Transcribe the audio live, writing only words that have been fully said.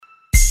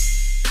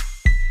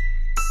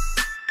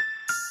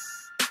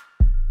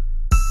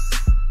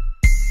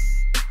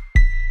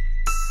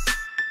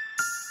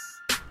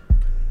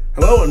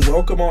Hello and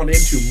welcome on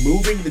into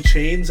Moving the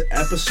Chains,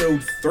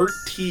 episode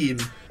 13.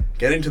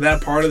 Getting to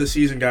that part of the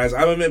season, guys.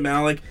 I'm Amit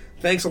Mallik.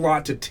 Thanks a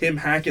lot to Tim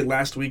Hackett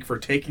last week for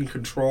taking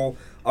control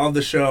of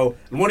the show.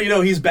 And what do you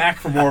know, he's back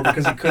for more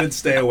because he couldn't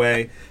stay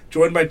away.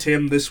 Joined by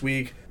Tim this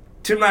week.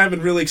 Tim and I have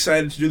been really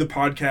excited to do the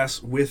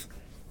podcast with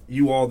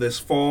you all this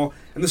fall.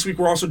 And this week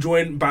we're also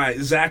joined by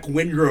Zach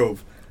Wingrove,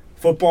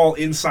 football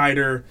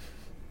insider,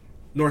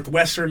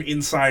 Northwestern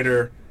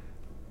insider,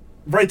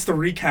 writes the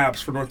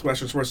recaps for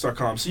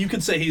NorthwesternSports.com. So you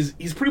could say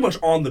he's pretty much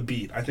on the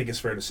beat, I think it's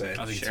fair to say.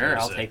 Sure,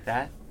 I'll take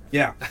that.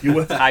 Yeah, you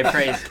will. High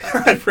praise.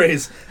 High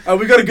praise.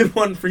 We got a good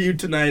one for you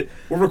tonight.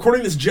 We're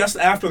recording this just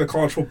after the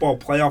college football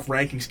playoff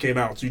rankings came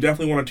out, so you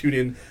definitely want to tune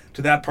in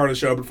to that part of the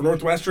show. But for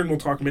Northwestern, we'll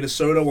talk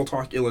Minnesota, we'll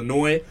talk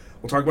Illinois,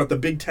 we'll talk about the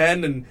Big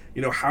Ten and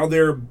how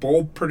their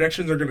bowl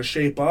predictions are going to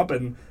shape up,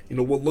 and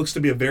what looks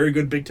to be a very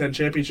good Big Ten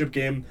championship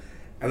game.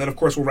 And then, of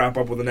course, we'll wrap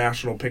up with a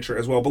national picture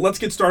as well. But let's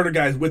get started,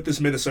 guys, with this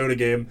Minnesota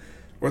game.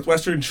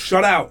 Northwestern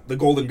shut out the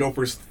Golden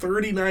Gophers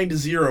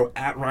 39-0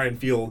 at Ryan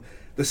Field.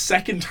 The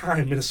second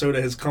time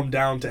Minnesota has come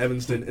down to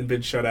Evanston and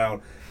been shut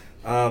out.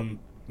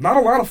 Not a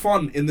lot of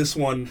fun in this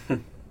one,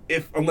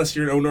 unless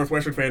you're a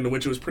Northwestern fan, in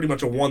which it was pretty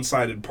much a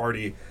one-sided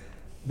party.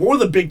 What were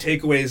the big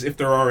takeaways, if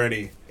there are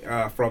any,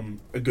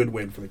 from a good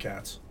win for the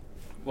Cats?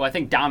 Well, I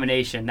think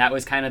domination, that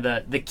was kind of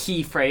the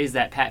key phrase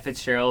that Pat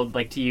Fitzgerald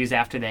liked to use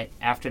after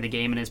the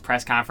game in his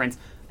press conference.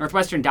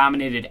 Northwestern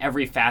dominated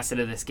every facet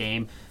of this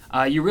game.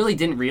 You really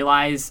didn't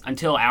realize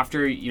until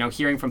after,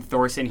 hearing from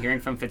Thorson, hearing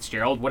from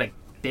Fitzgerald, what a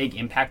big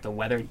impact the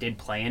weather did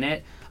play in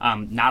it.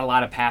 Not a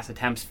lot of pass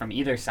attempts from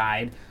either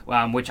side,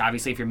 which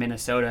obviously if you're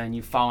Minnesota and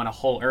you fall in a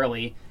hole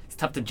early, it's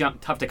tough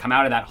to come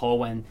out of that hole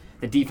when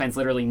the defense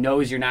literally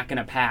knows you're not going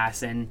to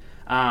pass. And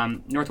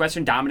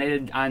Northwestern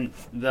dominated on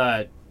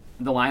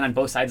the line on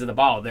both sides of the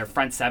ball. Their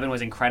front seven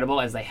was incredible,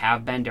 as they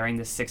have been during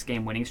this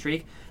 6-game winning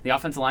streak. The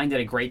offensive line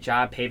did a great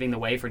job paving the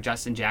way for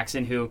Justin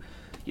Jackson, who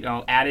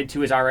added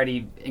to his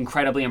already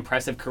incredibly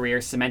impressive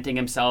career, cementing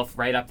himself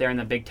right up there in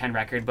the Big Ten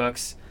record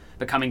books,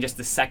 becoming just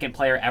the second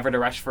player ever to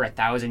rush for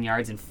 1,000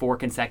 yards in 4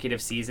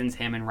 consecutive seasons,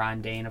 him and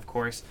Ron Dane, of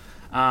course.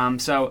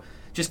 So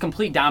just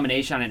complete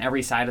domination on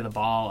every side of the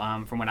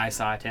ball from what I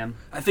saw, Tim.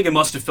 I think it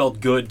must have felt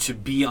good to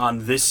be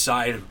on this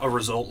side of a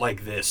result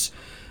like this.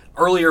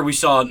 Earlier, we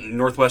saw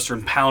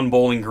Northwestern pound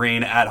Bowling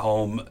Green at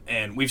home,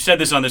 and we've said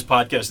this on this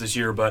podcast this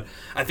year, but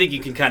I think you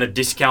can kind of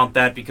discount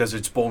that because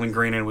it's Bowling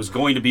Green and it was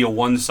going to be a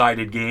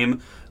one-sided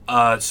game.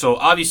 So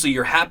obviously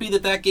you're happy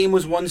that game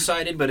was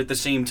one-sided, but at the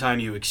same time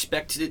you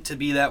expected it to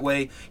be that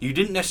way. You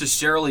didn't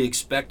necessarily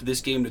expect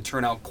this game to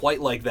turn out quite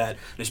like that,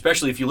 and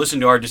especially if you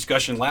listened to our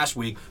discussion last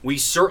week, we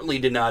certainly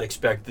did not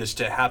expect this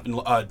to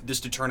happen, this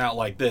to turn out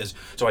like this.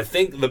 So I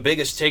think the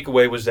biggest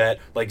takeaway was that,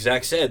 like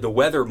Zach said, the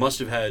weather must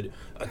have had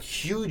a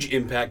huge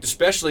impact,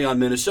 especially on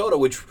Minnesota,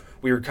 which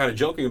we were kind of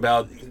joking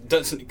about.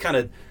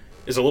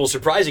 Is a little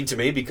surprising to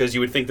me because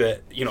you would think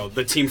that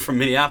the team from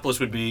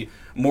Minneapolis would be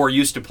more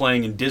used to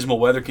playing in dismal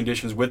weather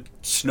conditions with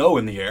snow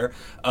in the air.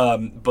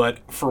 But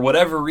for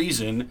whatever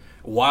reason,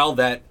 while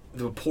the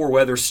poor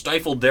weather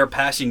stifled their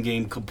passing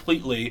game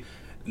completely,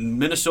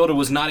 Minnesota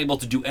was not able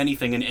to do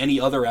anything in any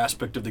other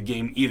aspect of the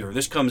game either.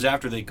 This comes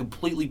after they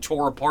completely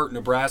tore apart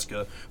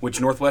Nebraska,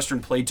 which Northwestern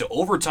played to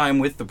overtime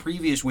with the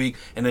previous week,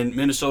 and then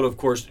Minnesota, of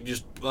course,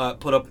 just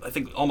put up, I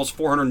think, almost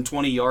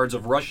 420 yards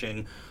of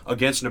rushing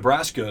against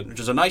Nebraska, which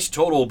is a nice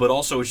total, but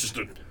also it's just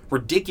a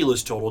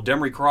ridiculous total.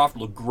 Demery Croft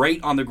looked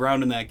great on the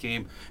ground in that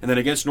game, and then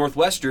against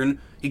Northwestern,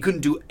 he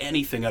couldn't do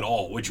anything at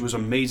all, which was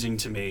amazing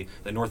to me,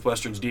 that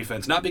Northwestern's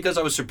defense. Not because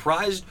I was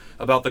surprised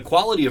about the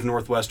quality of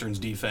Northwestern's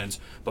defense,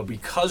 but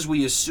because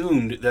we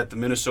assumed that the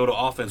Minnesota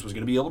offense was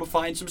going to be able to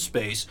find some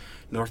space.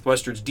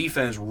 Northwestern's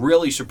defense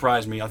really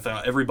surprised me. I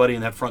thought everybody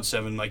in that front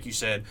seven, like you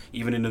said,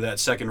 even into that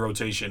second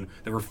rotation,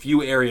 there were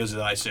few areas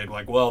that I said,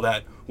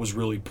 that was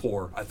really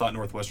poor. I thought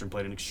Northwestern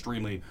played an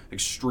extremely,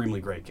 extremely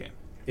great game.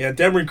 Yeah,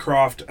 Demery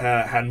Croft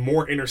had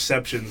more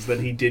interceptions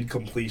than he did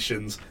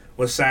completions,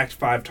 was sacked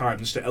 5 times,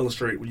 just to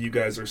illustrate what you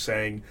guys are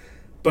saying.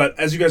 But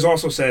as you guys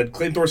also said,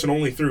 Clayton Thorson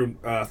only threw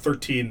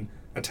 13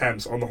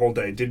 attempts on the whole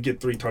day, did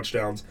get 3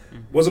 touchdowns.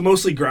 Was a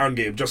mostly ground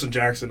game. Justin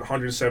Jackson,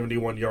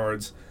 171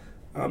 yards.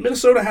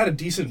 Minnesota had a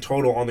decent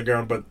total on the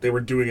ground, but they were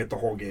doing it the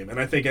whole game.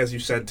 And I think, as you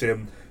said,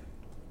 Tim,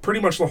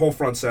 pretty much the whole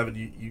front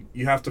seven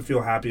you have to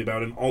feel happy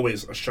about, and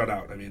always a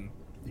shutout. I mean,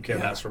 you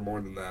can't ask for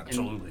more than that.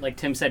 Absolutely. And like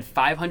Tim said,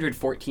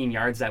 514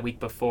 yards that week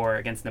before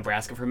against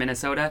Nebraska for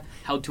Minnesota,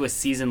 held to a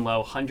season low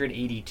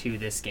 182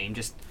 this game.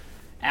 Just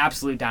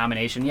absolute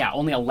domination. Yeah,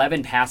 only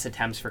 11 pass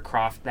attempts for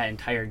Croft that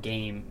entire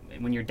game.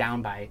 When you're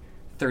down by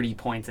 30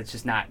 points, it's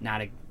just not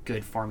a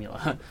good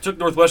formula. It took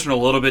Northwestern a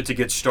little bit to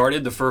get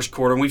started the first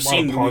quarter. We've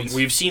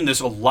seen this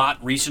a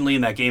lot recently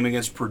in that game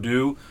against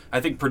Purdue. I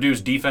think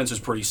Purdue's defense is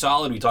pretty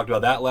solid. We talked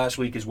about that last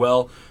week as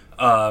well.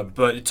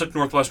 But it took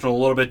Northwestern a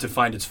little bit to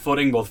find its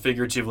footing, both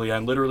figuratively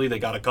and literally. They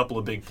got a couple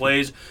of big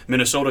plays.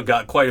 Minnesota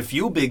got quite a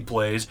few big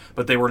plays,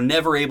 but they were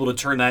never able to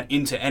turn that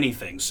into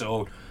anything.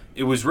 So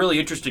it was really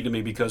interesting to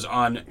me because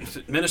on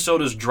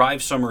Minnesota's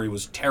drive summary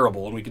was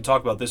terrible, and we can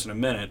talk about this in a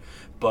minute,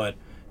 but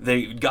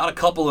They got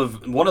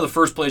one of the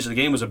first plays of the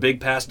game was a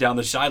big pass down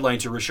the sideline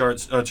to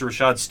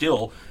Rashad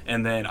Still,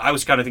 and then I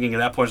was kind of thinking at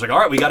that point, it's like, all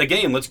right, we got a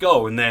game, let's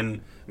go. And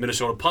then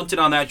Minnesota punted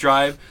on that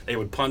drive. They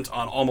would punt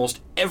on almost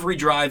every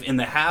drive in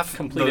the half.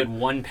 Completed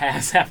one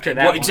pass after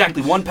that one.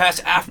 Exactly, one pass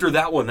after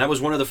that one. That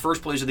was one of the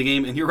first plays of the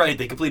game, and you're right,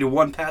 they completed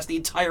one pass the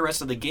entire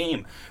rest of the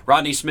game.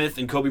 Rodney Smith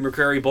and Kobe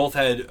McCrary both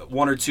had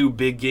one or two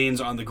big gains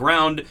on the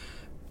ground.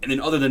 And then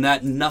other than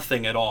that,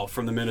 nothing at all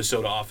from the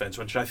Minnesota offense,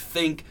 which I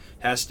think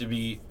has to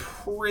be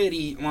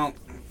pretty, well,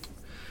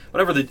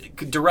 whatever the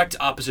direct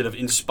opposite of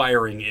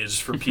inspiring is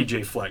for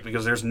PJ Fleck,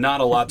 because there's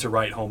not a lot to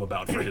write home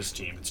about for his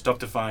team. It's tough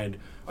to find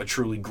a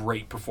truly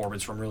great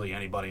performance from really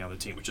anybody on the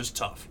team, which is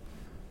tough.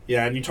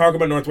 Yeah, and you talk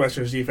about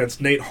Northwestern's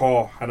defense. Nate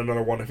Hall had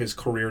another one of his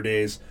career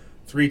days.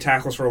 3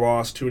 tackles for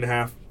loss,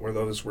 2.5 where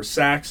those were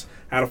sacks,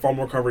 had a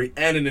fumble recovery,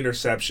 and an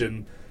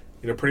interception.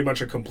 Pretty much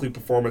a complete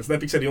performance.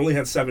 That being said, he only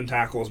had 7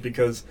 tackles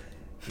because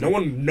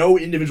no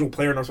individual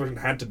player in Northwestern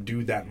had to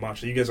do that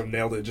much. You guys have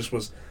nailed it. It just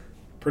was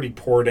a pretty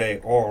poor day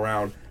all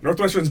around.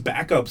 Northwestern's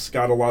backups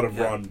got a lot of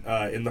run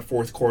in the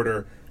fourth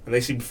quarter, and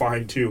they seemed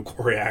fine too.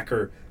 Corey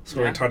Acker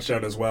scoring a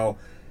touchdown as well.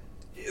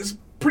 It's a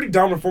pretty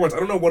dominant performance. I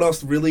don't know what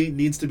else really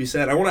needs to be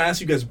said. I want to ask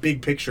you guys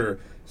big picture.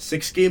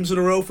 6 games in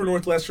a row for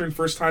Northwestern,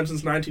 first time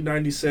since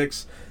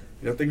 1996.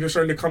 Things are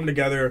starting to come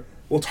together.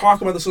 We'll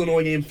talk about this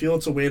Illinois game, feel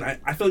it's a win.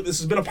 I feel like this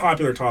has been a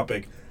popular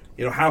topic.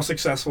 How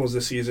successful is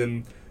this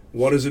season?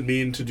 What does it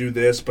mean to do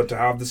this, but to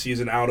have the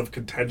season out of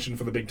contention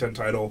for the Big Ten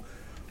title?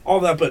 All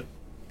that, but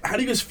how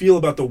do you guys feel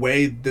about the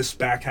way this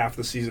back half of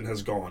the season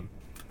has gone?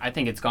 I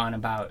think it's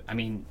gone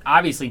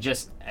obviously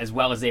just as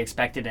well as they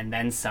expected and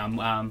then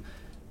some.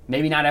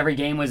 Maybe not every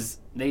game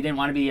they didn't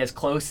want to be as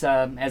close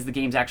as the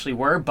games actually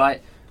were,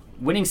 but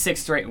winning 6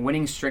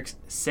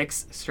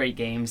 straight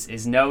games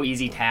is no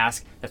easy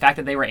task. The fact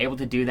that they were able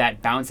to do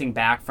that, bouncing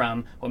back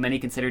from what many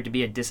considered to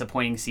be a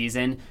disappointing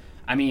season.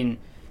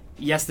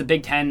 Yes, the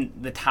Big Ten,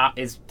 the top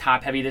is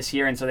top heavy this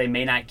year, and so they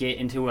may not get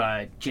into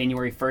a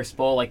January 1st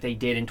bowl like they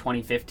did in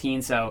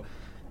 2015. So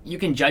you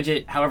can judge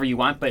it however you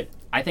want, but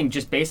I think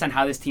just based on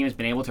how this team has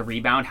been able to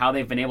rebound, how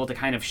they've been able to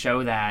kind of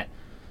show that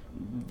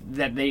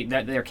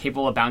they're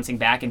capable of bouncing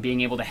back and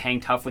being able to hang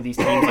tough with these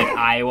teams like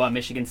Iowa,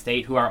 Michigan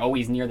State, who are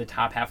always near the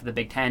top half of the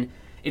Big Ten,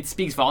 it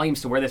speaks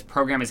volumes to where this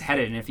program is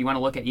headed. And if you want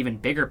to look at even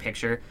bigger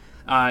picture,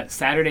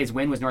 Saturday's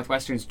win was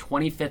Northwestern's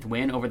 25th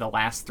win over the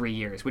last 3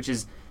 years, which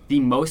is the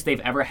most they've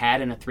ever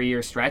had in a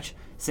 3-year stretch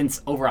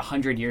since over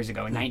 100 years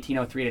ago, in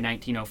 1903 to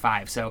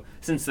 1905. So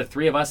since the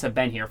 3 of us have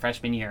been here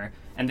freshman year,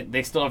 and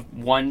they still have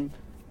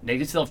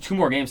 2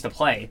 more games to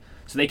play,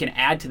 so they can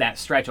add to that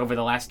stretch over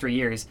the last 3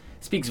 years,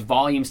 speaks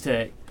volumes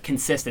to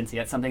consistency.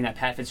 That's something that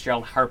Pat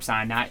Fitzgerald harps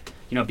on, not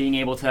being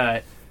able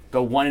to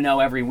go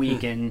 1-0 every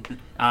week and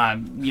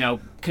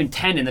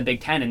contend in the Big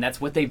Ten, and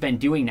that's what they've been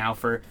doing now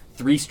for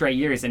 3 straight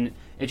years, and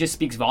it just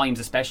speaks volumes,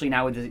 especially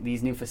now with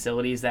these new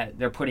facilities that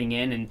they're putting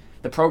in, and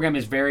the program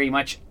is very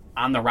much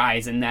on the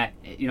rise, and that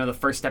the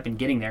first step in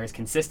getting there is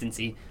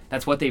consistency.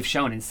 That's what they've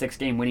shown, in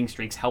 6-game winning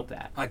streaks help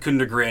that. I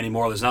couldn't agree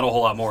anymore. There's not a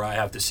whole lot more I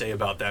have to say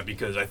about that,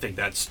 because I think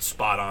that's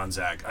spot on,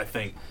 Zach. I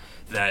think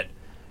that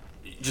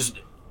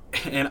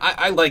and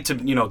I like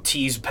to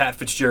tease Pat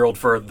Fitzgerald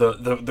for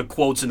the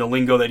quotes and the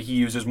lingo that he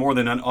uses more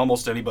than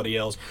almost anybody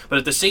else, but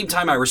at the same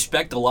time I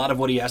respect a lot of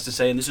what he has to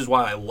say, and this is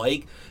why I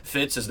like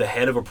Fitz as the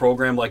head of a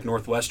program like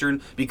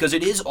Northwestern, because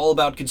it is all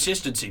about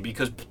consistency,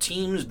 because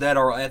teams that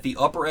are at the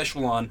upper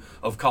echelon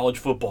of college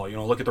football,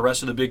 look at the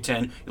rest of the Big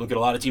Ten, you look at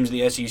a lot of teams in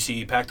the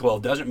SEC,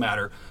 Pac-12, doesn't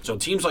matter, so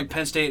teams like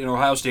Penn State and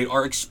Ohio State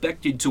are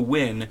expected to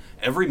win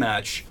every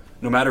match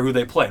no matter who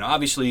they play. Now,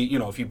 obviously,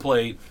 if you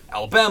play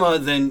Alabama,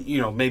 then,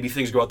 maybe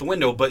things go out the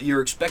window, but you're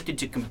expected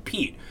to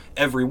compete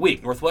every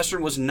week.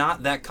 Northwestern was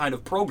not that kind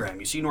of program.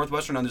 You see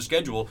Northwestern on the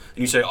schedule, and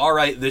you say, all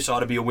right, this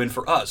ought to be a win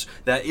for us.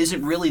 That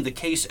isn't really the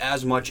case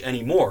as much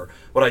anymore.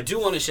 What I do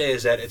want to say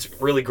is that it's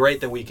really great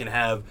that we can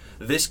have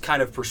this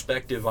kind of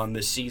perspective on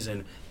this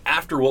season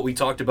after what we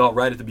talked about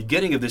right at the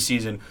beginning of this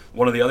season.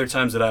 One of the other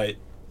times that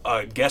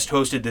I guest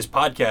hosted this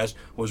podcast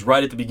was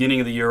right at the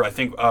beginning of the year, I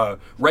think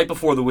right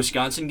before the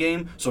Wisconsin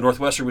game. So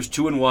Northwestern was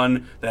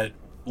 2-1. That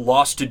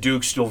loss to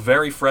Duke still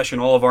very fresh in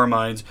all of our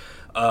minds.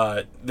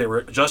 They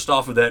were just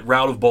off of that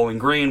rout of Bowling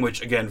Green,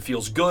 which again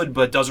feels good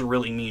but doesn't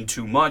really mean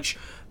too much.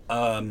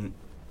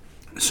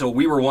 So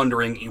we were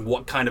wondering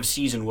what kind of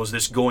season was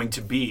this going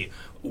to be?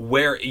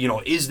 Where,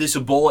 is this a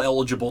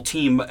bowl-eligible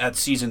team at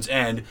season's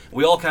end?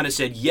 We all kind of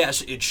said,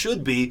 yes, it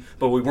should be,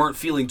 but we weren't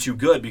feeling too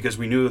good because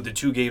we knew that the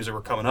 2 games that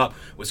were coming up,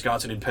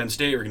 Wisconsin and Penn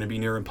State, were going to be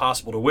near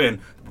impossible to win.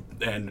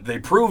 And they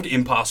proved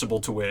impossible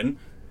to win.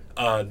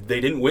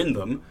 They didn't win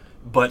them.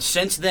 But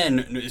since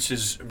then, this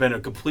has been a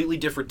completely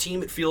different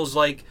team, it feels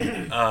like,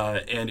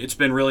 and it's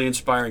been really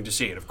inspiring to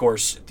see it. Of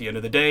course, at the end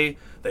of the day,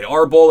 they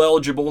are bowl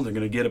eligible. They're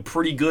going to get a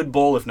pretty good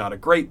bowl, if not a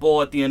great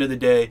bowl, at the end of the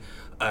day.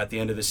 at the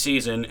end of the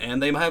season,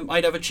 and they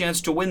might have a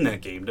chance to win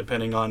that game,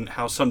 depending on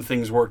how some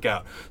things work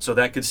out. So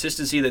that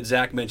consistency that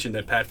Zach mentioned,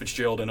 that Pat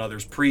Fitzgerald and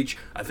others preach,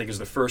 I think is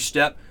the first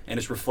step, and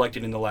it's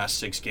reflected in the last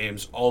 6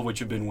 games, all of which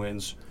have been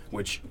wins,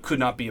 which could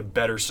not be a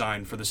better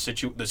sign for the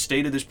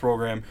state of this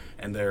program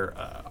and their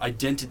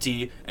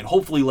identity and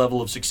hopefully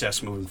level of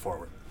success moving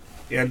forward.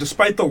 Yeah, and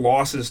despite the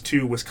losses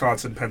to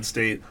Wisconsin, Penn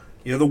State,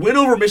 the win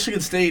over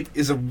Michigan State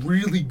is a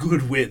really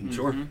good win.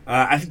 Sure.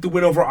 I think the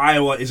win over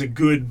Iowa is a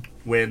good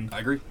win. I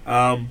agree.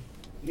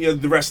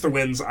 The rest of the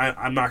wins,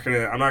 I'm not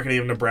gonna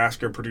give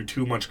Nebraska or Purdue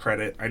too much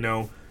credit. I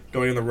know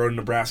going on the road in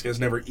Nebraska is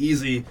never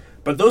easy,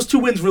 but those 2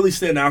 wins really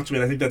stand out to me,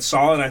 and I think that's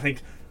solid. And I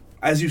think,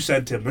 as you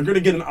said, Tim, they're going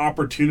to get an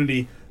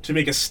opportunity to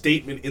make a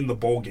statement in the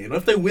bowl game. And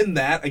if they win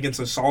that against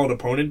a solid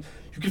opponent,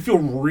 you can feel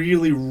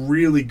really,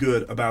 really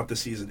good about the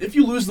season. If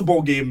you lose the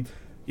bowl game,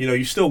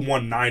 you still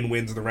won 9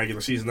 wins in the regular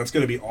season. That's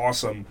going to be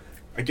awesome.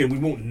 Again, we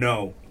won't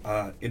know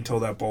until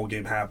that bowl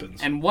game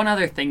happens. And one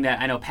other thing that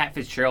I know Pat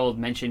Fitzgerald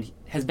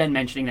has been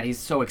mentioning that he's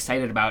so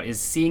excited about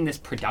is seeing this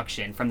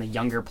production from the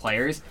younger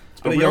players.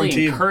 It's been a a young really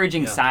team.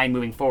 encouraging sign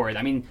moving forward.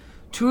 I mean,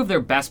 2 of their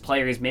best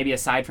players, maybe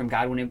aside from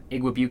Godwin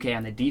Igwebuike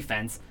on the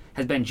defense,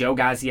 has been Joe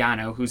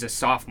Gaziano, who's a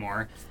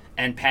sophomore,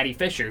 and Patty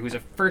Fisher, who's a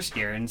first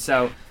year. And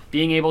so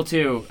being able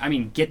to,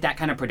 get that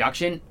kind of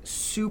production,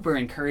 super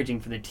encouraging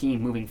for the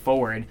team moving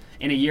forward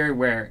in a year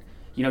where,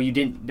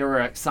 there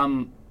were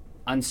some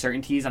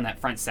uncertainties on that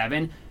front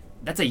 7.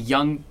 That's a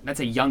young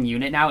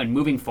unit now, and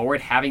moving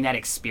forward, having that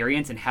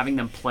experience and having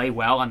them play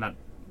well on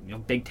the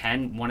Big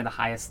Ten, one of the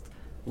highest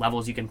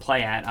levels you can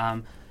play at,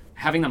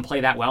 having them play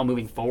that well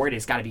moving forward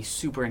has got to be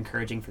super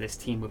encouraging for this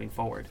team moving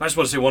forward. I just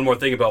want to say one more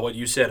thing about what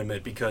you said,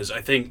 Amit, because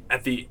I think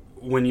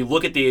when you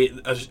look at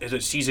the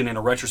season in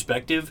a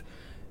retrospective,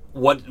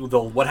 what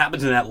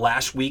happens in that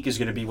last week is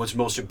going to be what's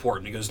most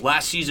important, because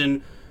last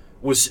season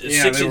was a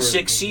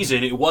 6-6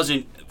 season. It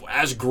wasn't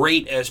as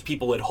great as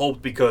people had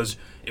hoped, because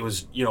it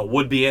was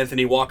would-be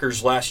Anthony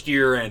Walker's last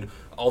year, and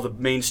all the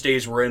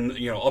mainstays were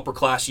in upper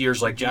class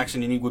years like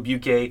Jackson and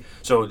Igwebuike.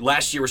 So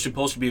last year was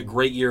supposed to be a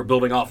great year,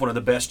 building off one of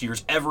the best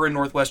years ever in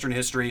Northwestern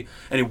history,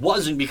 and it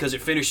wasn't because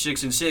it finished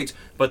 6-6,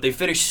 but they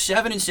finished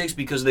 7-6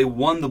 because they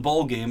won the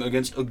bowl game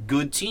against a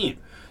good team.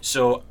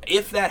 So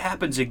if that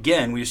happens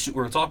again, we're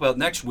going to talk about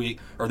next week,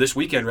 or this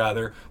weekend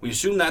rather, we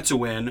assume that's a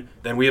win,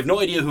 then we have no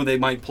idea who they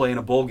might play in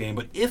a bowl game.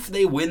 But if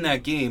they win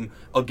that game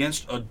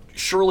against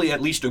surely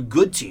at least a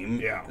good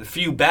team, a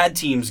few bad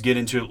teams get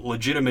into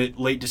legitimate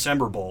late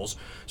December bowls,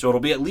 so it'll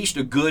be at least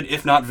a good,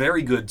 if not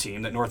very good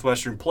team that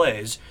Northwestern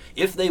plays.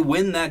 If they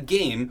win that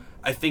game,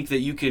 I think that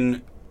you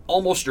can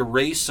almost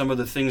erase some of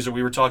the things that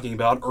we were talking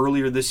about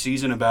earlier this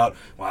season about,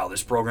 wow,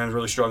 this program's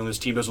really struggling, this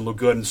team doesn't look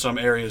good in some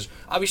areas.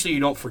 Obviously, you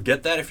don't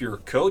forget that if you're a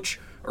coach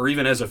or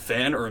even as a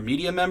fan or a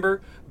media member,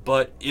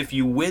 but if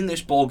you win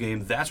this bowl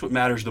game, that's what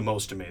matters the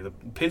most to me. The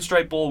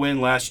Pinstripe Bowl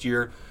win last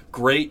year,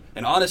 great,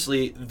 and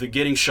honestly, the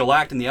getting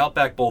shellacked in the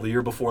Outback Bowl the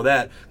year before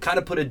that kind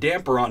of put a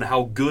damper on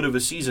how good of a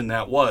season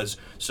that was.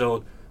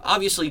 So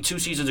obviously, 2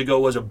 seasons ago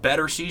was a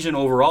better season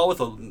overall with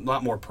a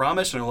lot more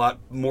promise and a lot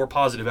more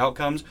positive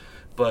outcomes.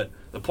 But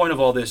the point of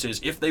all this is,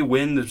 if they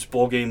win this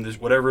bowl game, this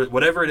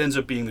whatever it ends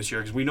up being this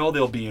year, because we know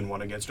they'll be in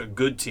one against a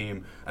good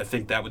team, I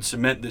think that would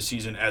cement this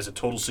season as a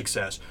total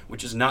success,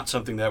 which is not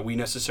something that we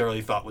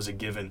necessarily thought was a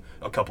given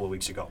a couple of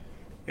weeks ago.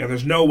 Yeah,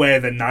 there's no way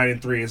that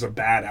 9-3 is a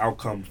bad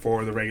outcome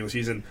for the regular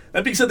season.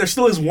 That being said, there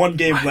still is 1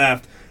 game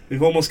left.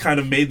 We've almost kind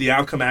of made the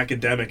outcome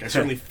academic. I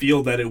certainly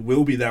feel that it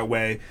will be that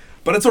way.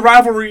 But it's a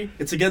rivalry.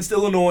 It's against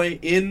Illinois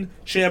in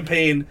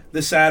Champaign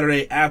this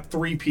Saturday at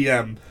 3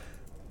 p.m.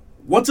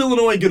 What's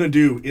Illinois going to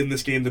do in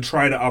this game to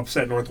try to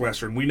upset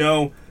Northwestern? We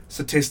know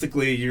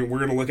statistically, we're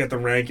going to look at the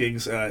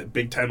rankings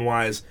Big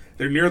Ten-wise.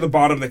 They're near the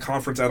bottom of the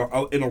conference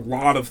in a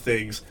lot of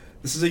things.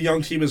 This is a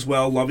young team as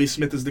well. Lovie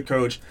Smith is the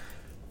coach.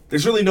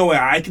 There's really no way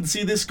I can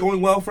see this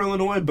going well for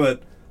Illinois,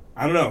 but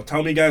I don't know.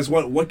 Tell me, guys,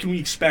 what can we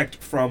expect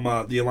from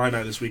the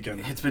Illini this weekend?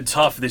 It's been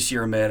tough this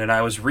year, man, and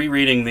I was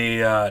rereading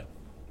the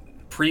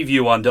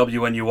preview on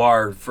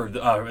WNUR for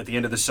at the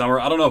end of the summer.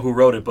 I don't know who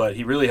wrote it, but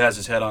he really has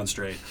his head on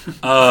straight.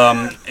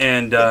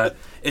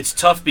 It's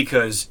tough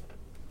because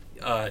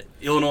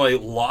Illinois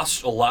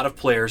lost a lot of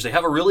players. They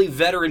have a really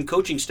veteran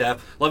coaching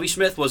staff. Lovie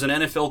Smith was an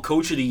NFL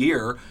Coach of the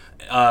Year,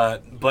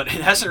 but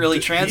it hasn't really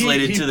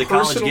translated to the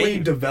college game. He personally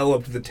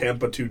developed the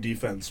Tampa 2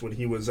 defense when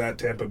he was at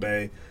Tampa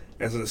Bay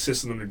as an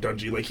assistant under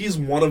Dungy. Like, he's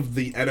one of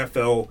the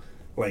NFL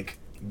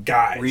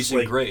guys.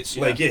 Recent greats.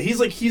 Yeah.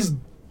 He's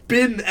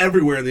been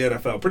everywhere in the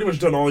NFL, pretty much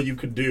done all you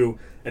could do,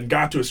 and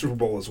got to a Super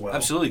Bowl as well.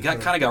 Absolutely. Kind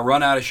of got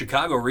run out of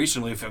Chicago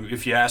recently,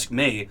 if you ask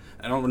me.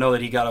 I don't know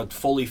that he got a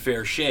fully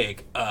fair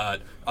shake.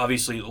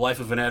 Obviously, the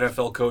life of an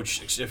NFL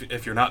coach,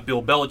 if you're not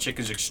Bill Belichick,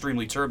 is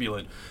extremely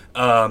turbulent,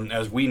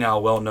 as we now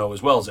well know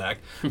as well, Zach.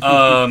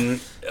 But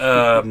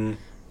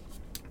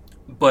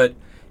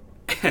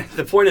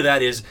The point of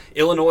that is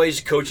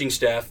Illinois' coaching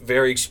staff,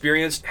 very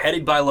experienced,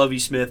 headed by Lovie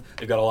Smith.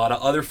 They've got a lot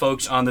of other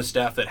folks on the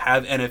staff that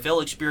have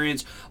NFL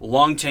experience,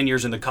 long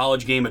tenures in the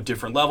college game at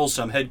different levels,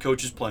 some head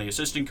coaches, plenty of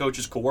assistant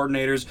coaches,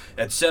 coordinators,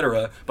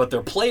 etc. But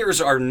their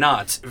players are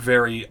not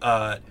very,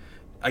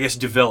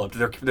 developed.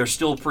 They're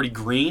still pretty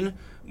green,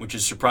 which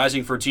is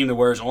surprising for a team that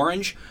wears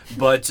orange.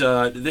 But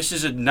this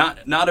is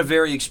not a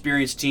very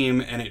experienced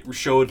team, and it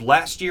showed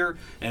last year,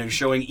 and it's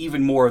showing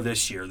even more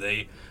this year.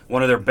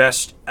 One of their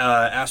best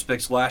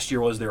aspects last year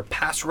was their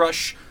pass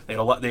rush. They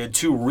had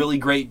two really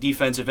great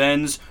defensive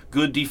ends,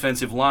 good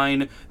defensive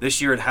line.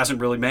 This year it hasn't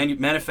really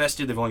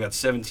manifested. They've only got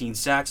 17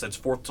 sacks. That's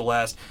fourth to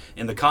last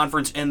in the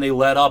conference, and they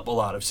let up a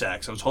lot of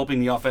sacks. I was hoping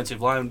the offensive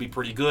line would be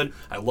pretty good.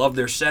 I love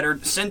their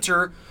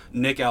center,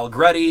 Nick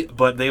Allegretti,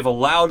 but they've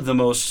allowed the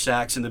most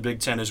sacks in the Big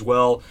Ten as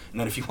well. And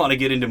then if you want to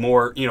get into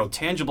more,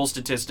 tangible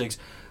statistics,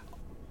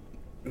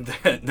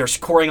 their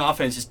scoring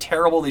offense is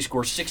terrible. They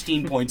score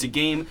 16 points a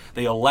game.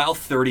 They allow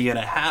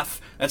 30.5.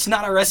 That's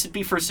not a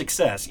recipe for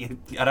success. You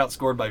got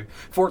outscored by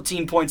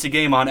 14 points a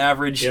game on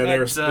average. Yeah,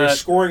 their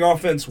scoring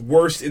offense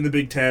worst in the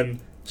Big Ten.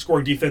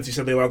 Scoring defense, he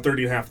said they allowed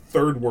 30.5,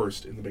 third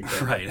worst in the Big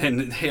Ten. Right,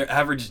 and they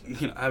average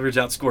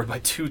outscored by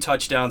 2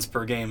 touchdowns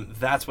per game.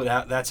 That's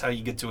how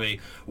you get to a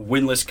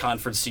winless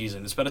conference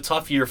season. It's been a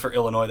tough year for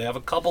Illinois. They have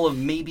a couple of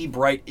maybe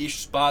bright-ish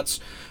spots,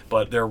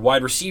 but their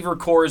wide receiver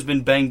core has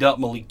been banged up.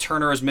 Malik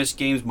Turner has missed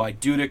games. Mike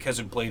Dudek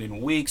hasn't played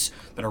in weeks.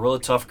 Been a really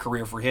tough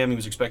career for him. He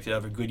was expected to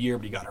have a good year,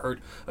 but he got hurt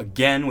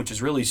again, which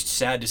is really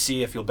sad to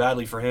see. I feel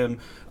badly for him.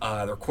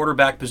 Their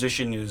quarterback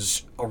position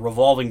is a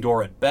revolving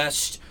door at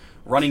best.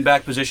 Running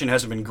back position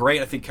hasn't been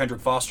great. I think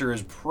Kendrick Foster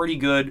is pretty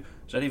good.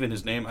 Is that even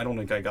his name? I don't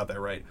think I got that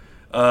right.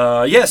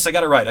 Yes, I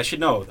got it right. I should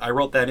know. I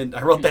wrote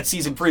that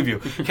season preview.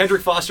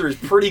 Kendrick Foster is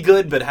pretty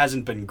good, but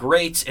hasn't been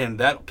great, and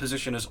that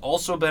position has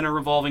also been a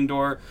revolving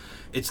door.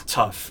 It's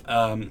tough.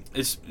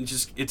 It's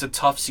a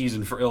tough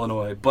season for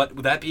Illinois. But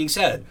with that being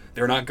said,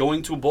 they're not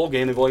going to a bowl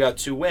game. They've only got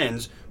 2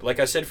 wins. But like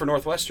I said for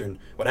Northwestern,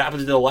 what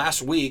happens in the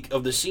last week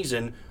of the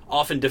season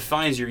often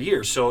defines your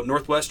year. So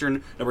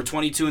Northwestern, number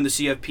 22 in the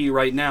CFP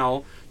right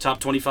now, top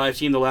 25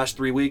 team the last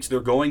 3 weeks, they're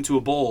going to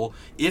a bowl.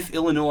 If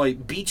Illinois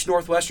beats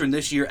Northwestern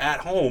this year at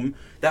home,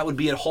 that would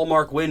be a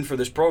hallmark win for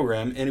this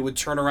program, and it would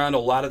turn around a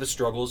lot of the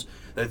struggles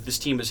that this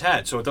team has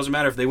had. So it doesn't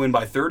matter if they win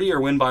by 30 or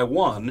win by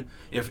 1.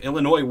 If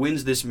Illinois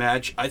wins this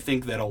match, I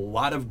think that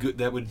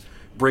that would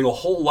bring a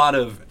whole lot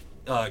of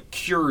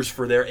cures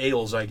for their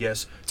ails, I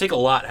guess. Take a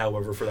lot,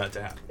 however, for that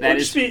to happen.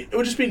 It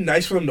would just be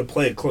nice for them to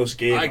play a close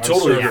game. I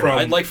totally agree.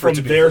 I'd like for from it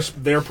to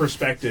be their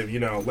perspective.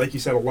 Like you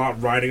said, a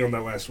lot riding on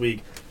that last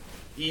week.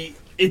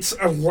 It's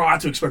a lot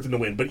to expect them to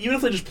win, but even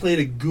if they just played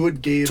a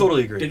good game,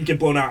 totally agree, didn't get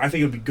blown out, I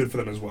think it would be good for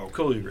them as well.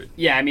 Totally agree.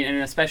 Yeah, I mean,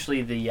 and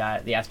especially the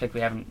aspect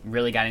we haven't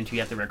really got into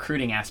yet, the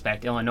recruiting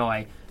aspect.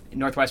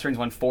 Northwestern's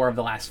won 4 of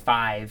the last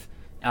 5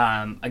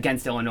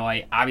 against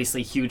Illinois.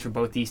 Obviously huge for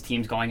both these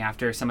teams going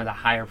after some of the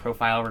higher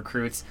profile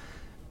recruits.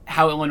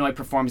 How Illinois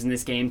performs in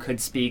this game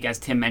could speak, as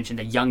Tim mentioned,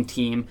 a young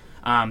team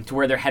to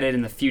where they're headed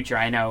in the future.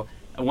 I know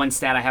one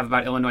stat I have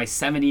about Illinois,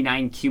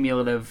 79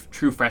 cumulative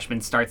true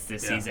freshman starts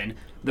this season.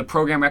 The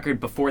program record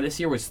before this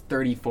year was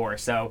 34,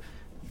 so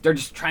they're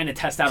just trying to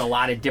test out a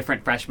lot of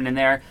different freshmen in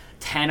there.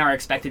 10 are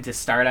expected to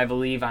start, I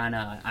believe,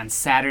 on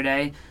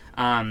Saturday.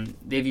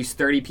 They've used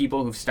 30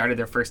 people who've started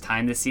their first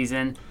time this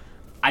season.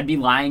 I'd be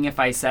lying if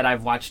I said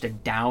I've watched a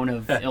down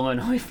of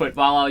Illinois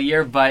football all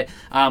year, but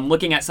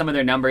looking at some of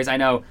their numbers, I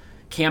know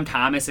Cam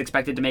Thomas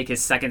expected to make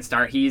his second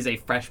start. He's a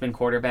freshman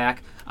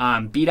quarterback.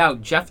 Beat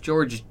out Jeff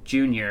George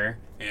Jr.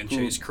 And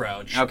Chase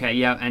Crouch. Okay,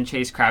 yeah, and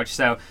Chase Crouch.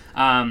 So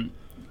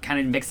kind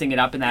of mixing it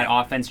up in that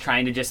offense,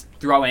 trying to just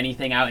throw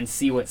anything out and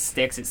see what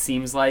sticks, it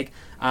seems like.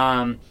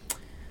 And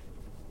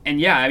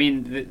yeah, I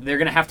mean, they're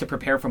going to have to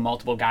prepare for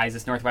multiple guys,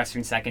 this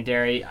Northwestern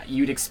secondary.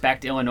 You'd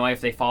expect Illinois, if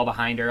they fall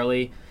behind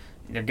early,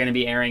 they're going to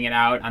be airing it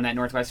out on that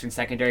Northwestern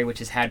secondary, which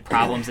has had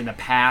problems in the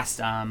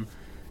past.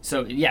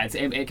 So yeah,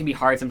 it can be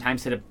hard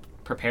sometimes to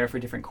prepare for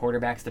different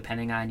quarterbacks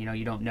depending on,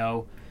 you don't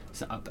know.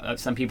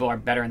 Some people are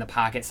better in the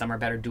pocket, some are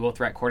better dual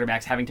threat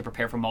quarterbacks. Having to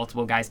prepare for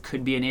multiple guys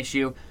could be an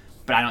issue,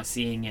 but I don't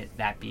seeing it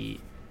that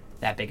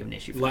big of an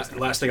issue.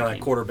 Last thing on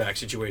that quarterback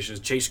situation is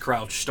Chase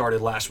Crouch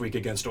started last week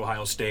against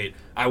Ohio State.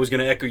 I was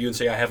going to echo you and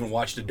say I haven't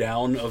watched a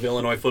down of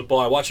Illinois football.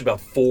 I watched about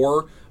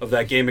 4 of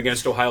that game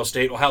against Ohio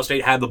State. Ohio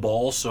State had the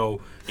ball,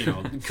 so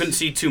couldn't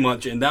see too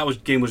much, and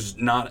game was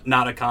not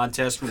a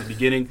contest from the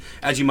beginning,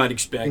 as you might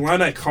expect. The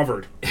Illini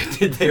covered.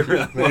 Did they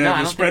really?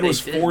 The spread was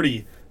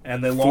 40,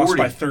 and they lost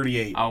by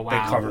 38. Oh, wow.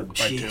 They covered by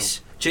 2.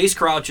 Chase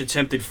Crouch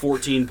attempted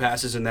 14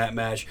 passes in that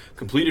match,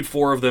 completed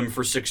 4 of them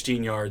for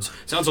 16 yards.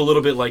 Sounds a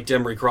little bit like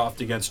Demery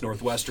Croft against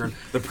Northwestern.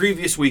 The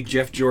previous week,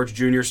 Jeff George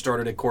Jr.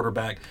 started at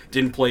quarterback,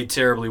 didn't play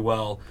terribly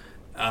well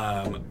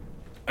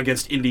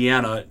against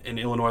Indiana, and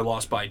Illinois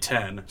lost by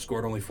 10,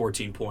 scored only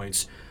 14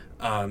 points.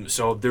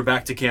 So they're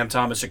back to Cam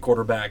Thomas at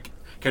quarterback.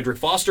 Kendrick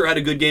Foster had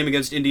a good game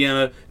against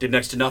Indiana, did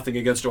next to nothing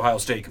against Ohio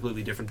State.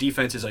 Completely different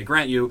defenses, I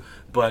grant you.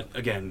 But,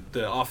 again,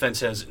 the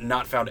offense has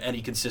not found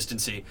any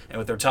consistency. And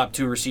with their top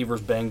 2 receivers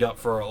banged up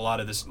for a lot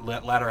of this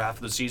latter half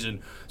of the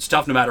season, it's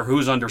tough no matter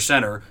who's under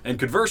center. And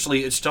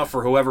conversely, it's tough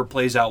for whoever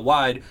plays out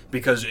wide,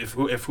 because if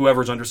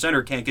whoever's under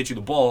center can't get you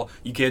the ball,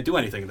 you can't do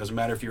anything. It doesn't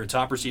matter if you're a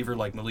top receiver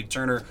like Malik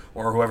Turner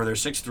or whoever their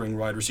 6th-string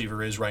wide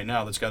receiver is right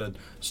now that's got to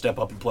step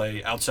up and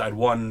play outside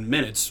 1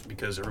 minutes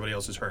because everybody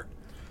else is hurt.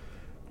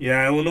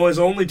 Yeah, Illinois'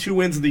 only 2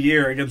 wins of the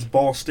year against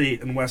Ball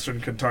State and Western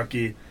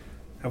Kentucky,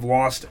 have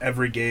lost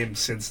every game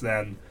since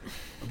then.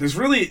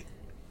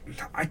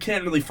 I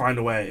can't really find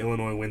a way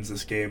Illinois wins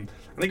this game.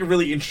 I think a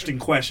really interesting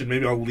question,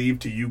 maybe I'll leave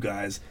to you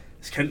guys,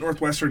 is can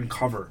Northwestern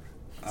cover?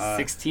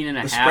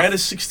 16.5. The spread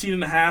is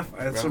 16.5.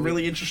 That's a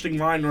really interesting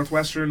line.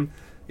 Northwestern,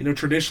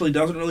 traditionally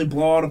doesn't really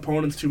blow out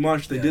opponents too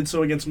much. They did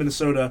so against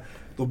Minnesota.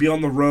 They'll be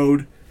on the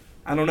road.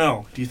 I don't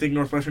know. Do you think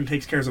Northwestern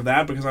takes care of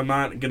that? Because I'm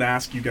not going to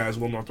ask you guys,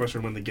 will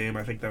Northwestern win the game?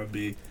 I think that would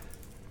be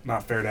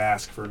not fair to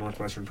ask for a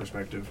Northwestern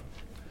perspective.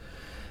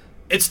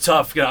 It's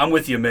tough. I'm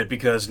with you, Mitt,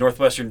 because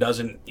Northwestern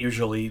doesn't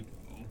usually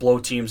blow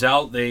teams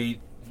out. They,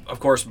 of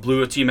course,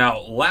 blew a team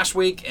out last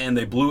week, and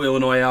they blew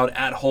Illinois out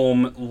at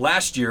home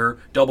last year,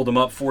 doubled them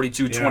up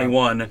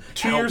 42-21. Yeah.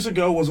 2 years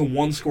ago was a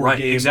one-score right,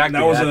 game. Exactly,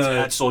 that was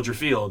at Soldier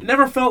Field. It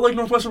never felt like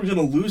Northwestern was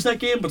going to lose that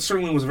game, but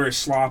certainly was very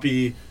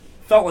sloppy.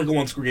 Felt like a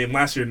one-score game.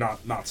 Last year, not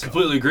so.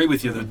 Completely agree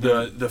with you.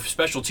 The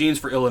special teams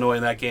for Illinois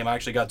in that game I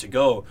actually got to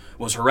go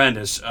was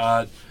horrendous.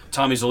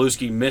 Tommy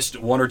Zalewski missed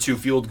 1 or 2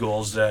 field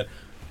goals that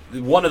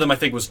one of them I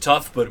think was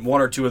tough, but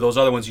 1 or 2 of those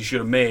other ones he should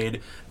have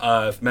made,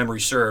 if memory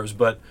serves.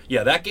 But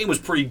yeah, that game was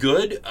pretty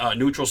good.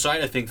 Neutral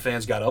site, I think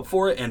fans got up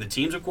for it, and the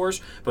teams, of course.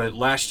 But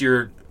last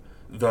year,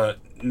 the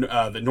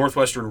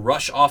Northwestern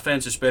rush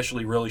offense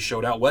especially really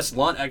showed out. Wes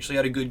Lunt actually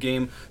had a good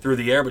game through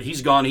the air, but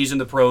he's gone. He's in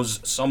the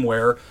pros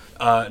somewhere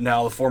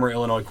now, the former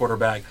Illinois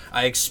quarterback.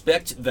 I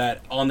expect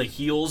that on the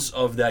heels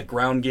of that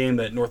ground game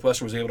that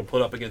Northwestern was able to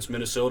put up against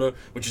Minnesota,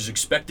 which is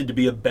expected to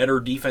be a better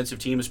defensive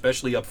team,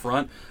 especially up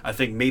front, I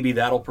think maybe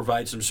that'll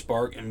provide some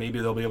spark, and maybe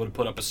they'll be able to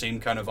put up the same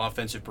kind of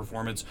offensive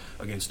performance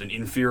against an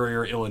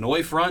inferior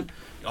Illinois front.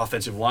 The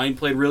offensive line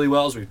played really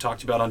well, as we've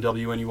talked about on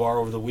WNUR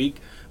over the week.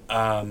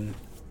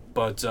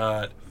 But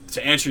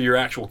to answer your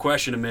actual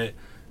question, Amit,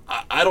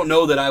 I don't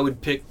know that I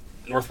would pick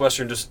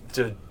Northwestern just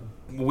to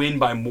win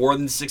by more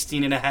than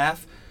 16.5.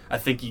 I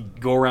think you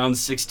go around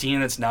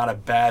 16. It's not a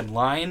bad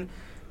line.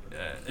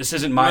 This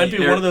isn't my. Might be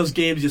one of those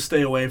games you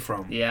stay away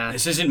from. Yeah.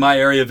 This isn't my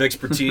area of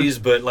expertise,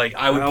 but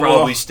I would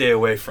probably stay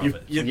away from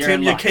it.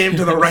 Tim, you came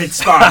to the right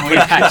spot. We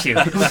got you.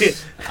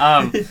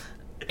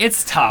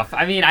 It's tough.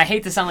 I mean, I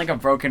hate to sound like a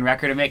broken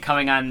record, Amit,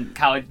 coming on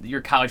your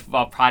college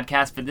football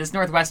podcast, but this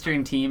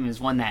Northwestern team is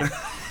one that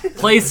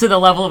plays to the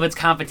level of its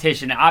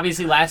competition.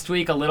 Obviously, last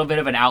week, a little bit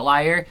of an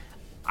outlier.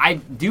 I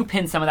do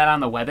pin some of that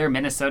on the weather,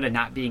 Minnesota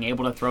not being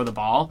able to throw the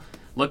ball.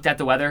 Looked at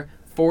the weather,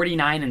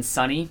 49 and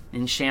sunny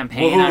in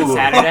Champaign on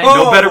Saturday.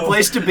 No better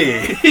place to be.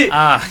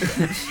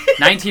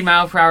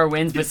 19-mile-per-hour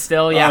winds, but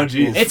still, yeah,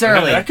 it's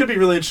early. That could be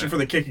really interesting for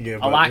the kicking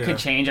game. A lot could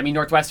change. I mean,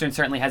 Northwestern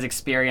certainly has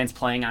experience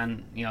playing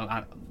on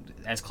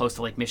as close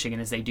to Lake Michigan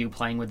as they do,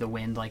 playing with the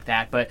wind like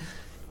that. But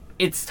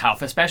it's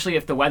tough, especially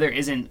if the weather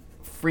isn't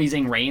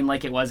freezing rain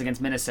like it was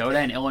against Minnesota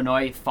and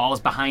Illinois falls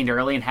behind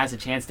early and has a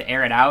chance to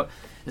air it out.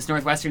 This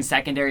Northwestern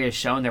secondary has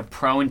shown they're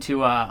prone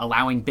to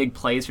allowing big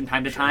plays from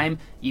time to time,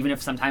 even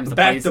if sometimes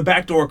the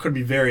back door could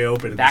be very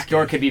open. Back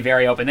door could be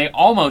very open.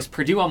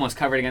 Purdue almost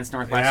covered against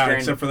Northwestern. Yeah,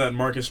 except for that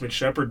Marcus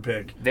McShepard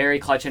pick. Very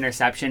clutch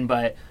interception,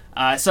 but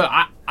so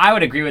I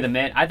would agree with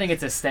Amit. I think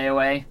it's a stay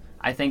away.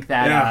 I think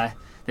that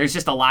there's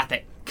just a lot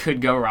that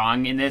could go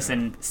wrong in this,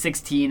 and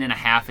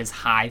 16.5 is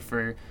high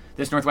for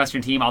this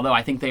Northwestern team, although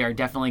I think they are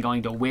definitely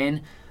going to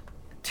win.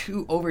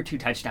 Over 2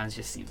 touchdowns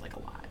just seems like a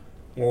lot.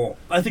 Well,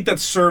 I think that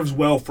serves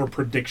well for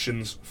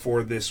predictions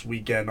for this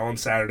weekend on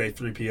Saturday,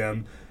 3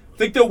 p.m. I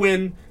think they'll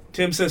win.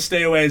 Tim says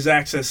stay away.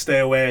 Zach says stay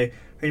away.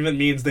 I think that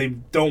means they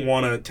don't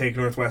want to take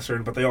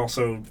Northwestern, but they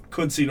also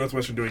could see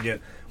Northwestern doing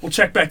it. We'll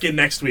check back in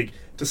next week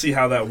to see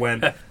how that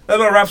went. That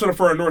about wraps it up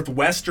for our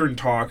Northwestern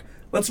talk.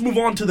 Let's move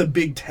on to the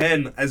Big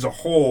Ten as a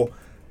whole.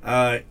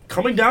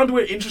 Coming down to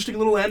an interesting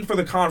little end for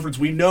the conference.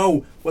 We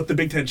know what the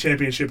Big Ten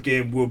championship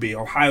game will be.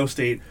 Ohio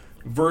State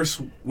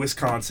versus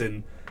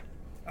Wisconsin.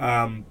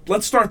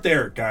 Let's start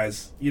there,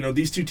 guys.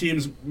 These two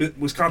teams,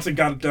 Wisconsin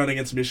got it done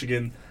against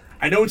Michigan.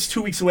 I know it's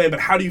 2 weeks away,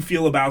 but how do you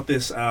feel about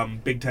this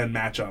Big Ten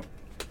matchup?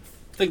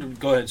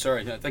 Go ahead.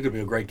 Sorry. I think it'll be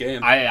a great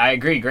game. I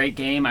agree. Great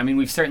game. I mean,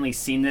 we've certainly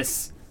seen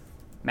this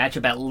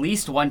matchup at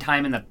least one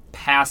time in the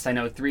past. I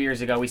know 3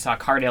 years ago we saw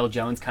Cardale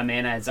Jones come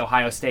in as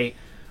Ohio State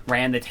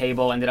ran the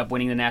table, ended up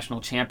winning the national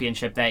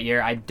championship that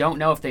year. I don't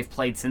know if they've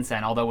played since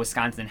then, although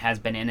Wisconsin has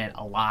been in it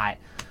a lot.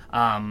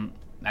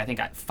 I think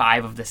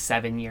 5 of the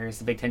 7 years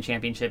the Big Ten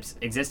championships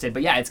existed.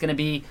 But yeah, it's going to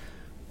be,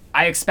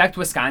 I expect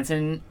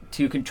Wisconsin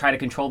to try to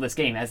control this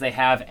game, as they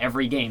have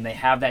every game. They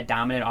have that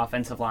dominant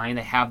offensive line.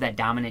 They have that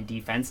dominant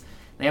defense.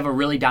 They have a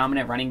really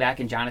dominant running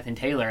back in Jonathan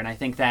Taylor. And I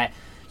think that,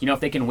 if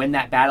they can win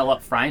that battle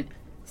up front,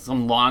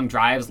 some long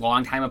drives,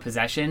 long time of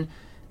possession.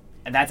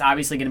 That's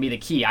obviously going to be the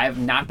key. I have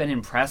not been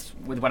impressed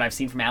with what I've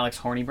seen from Alex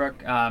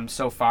Hornibrook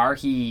so far.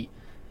 He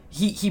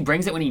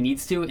brings it when he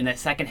needs to. In that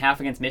second half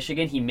against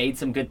Michigan, he made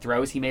some good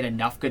throws. He made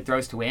enough good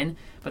throws to win.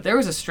 But there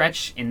was a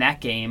stretch in that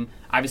game.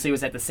 Obviously, it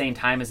was at the same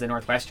time as the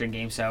Northwestern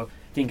game, so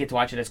didn't get to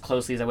watch it as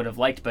closely as I would have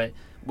liked. But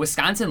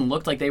Wisconsin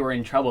looked like they were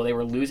in trouble. They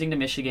were losing to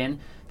Michigan.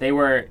 They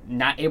were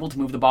not able to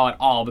move the ball at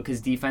all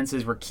because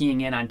defenses were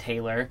keying in on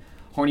Taylor.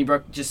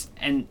 Hornibrook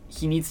and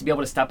he needs to be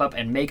able to step up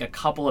and make a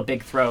couple of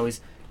big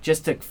throws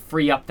just to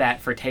free up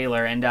that for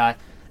Taylor. And that,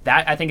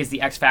 I think, is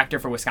the X factor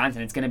for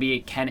Wisconsin. It's going to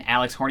be, can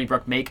Alex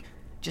Hornibrook make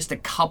just a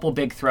couple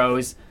big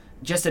throws,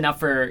 just enough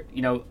for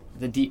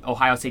the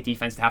Ohio State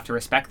defense to have to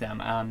respect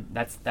them.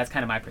 That's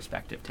kind of my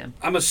perspective, Tim.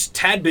 I'm a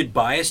tad bit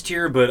biased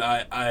here, but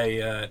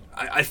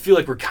I feel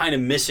like we're kind of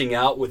missing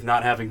out with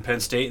not having Penn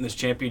State in this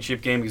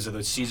championship game because of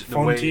the season, the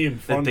way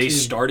that they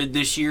started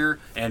this year,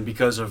 and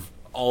because of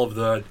all of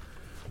the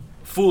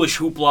foolish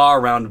hoopla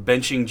around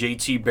benching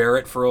JT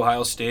Barrett for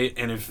Ohio State.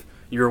 And if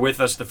you were with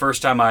us the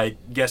first time I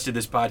guested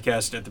this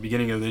podcast at the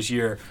beginning of this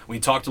year, we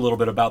talked a little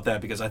bit about that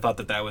because I thought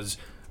that was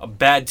a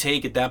bad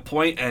take at that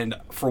point, and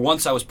for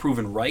once I was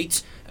proven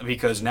right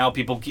because now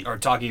people are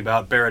talking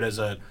about Barrett as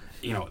a,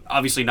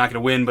 obviously not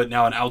going to win, but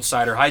now an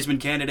outsider Heisman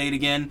candidate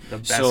again. The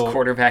best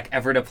quarterback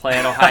ever to play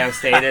at Ohio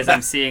State, as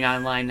I'm seeing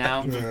online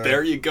now.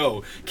 There you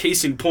go.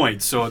 Case in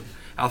point. So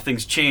how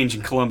things change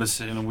in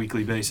Columbus on a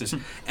weekly basis.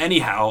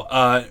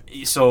 Anyhow,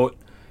 so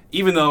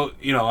even though,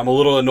 I'm a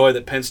little annoyed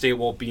that Penn State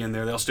won't be in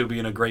there, they'll still be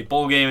in a great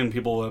bowl game and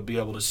people will be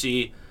able to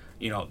see,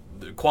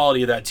 the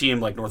quality of that team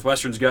like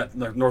Northwestern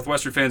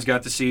fans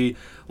got to see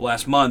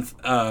last month.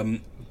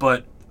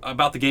 But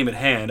about the game at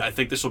hand, I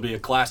think this will be a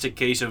classic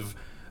case of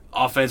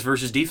offense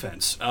versus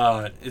defense.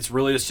 It's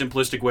really a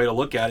simplistic way to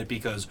look at it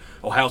because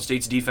Ohio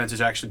State's defense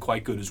is actually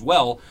quite good as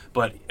well,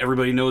 but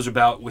everybody knows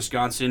about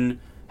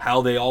Wisconsin,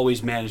 how they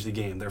always manage the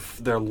game.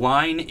 Their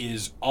line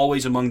is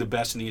always among the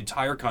best in the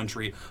entire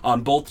country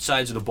on both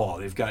sides of the ball.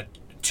 They've got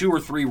 2 or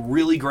 3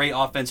 really great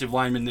offensive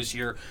linemen this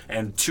year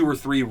and 2 or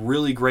 3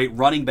 really great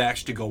running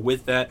backs to go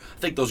with that. I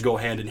think those go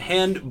hand in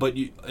hand, but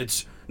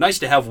it's nice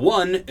to have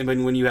one, and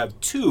then when you have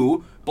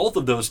 2, both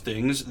of those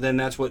things, then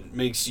that's what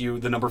makes you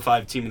the number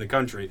 5 team in the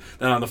country.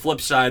 Then on the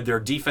flip side, their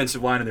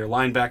defensive line and their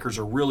linebackers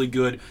are really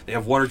good. They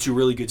have 1 or 2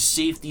 really good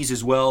safeties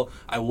as well.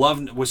 I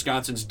love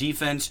Wisconsin's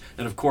defense.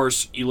 And, of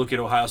course, you look at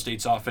Ohio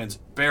State's offense.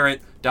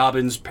 Barrett,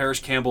 Dobbins, Paris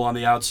Campbell on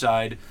the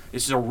outside.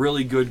 This is a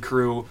really good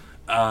crew.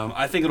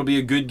 I think it'll be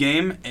a good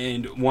game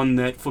and one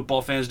that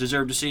football fans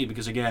deserve to see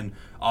because, again,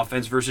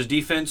 offense versus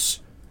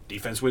defense.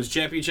 Defense wins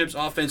championships,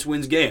 offense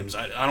wins games.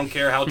 I don't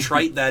care how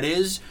trite that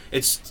is.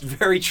 It's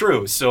very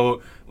true.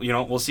 So,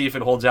 we'll see if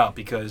it holds out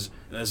because,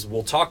 as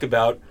we'll talk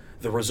about,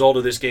 the result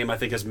of this game, I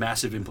think, has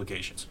massive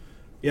implications.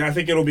 Yeah, I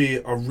think it'll be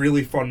a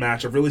really fun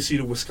match. I've really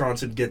seen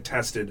Wisconsin get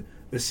tested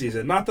this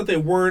season. Not that they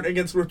weren't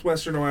against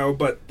Northwestern Ohio,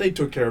 but they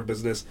took care of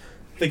business.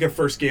 I think a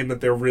first game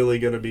that they're really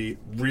going to be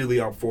really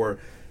up for.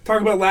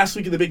 Talking about last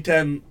week in the Big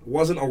Ten,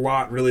 wasn't a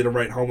lot really to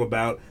write home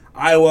about.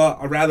 Iowa,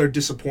 a rather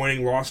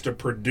disappointing loss to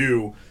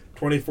Purdue,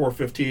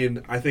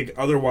 24-15. I think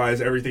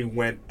otherwise everything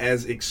went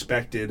as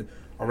expected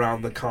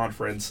around the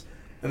conference.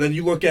 And then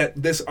you look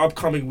at this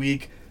upcoming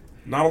week,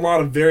 not a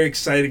lot of very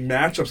exciting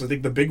matchups. I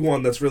think the big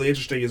one that's really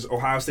interesting is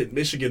Ohio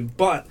State-Michigan,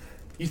 but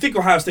you think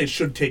Ohio State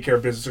should take care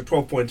of business. They're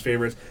 12 points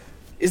favorites.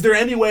 Is there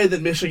any way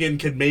that Michigan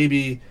could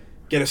maybe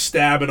get a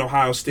stab in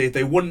Ohio State?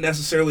 They wouldn't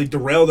necessarily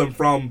derail them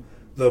from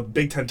the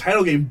Big Ten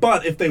title game,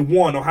 but if they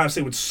won, Ohio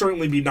State would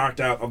certainly be knocked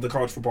out of the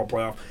college football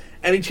playoff.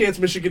 Any chance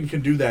Michigan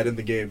can do that in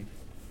the game?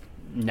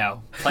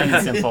 No, plain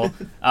and simple.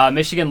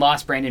 Michigan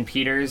lost Brandon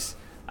Peters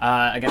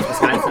against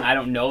Wisconsin. I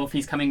don't know if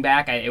he's coming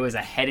back. It was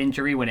a head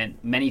injury when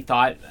many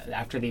thought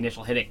after the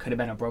initial hit it could have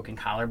been a broken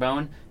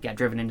collarbone. Got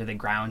driven into the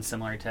ground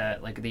similar to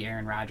like the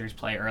Aaron Rodgers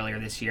play earlier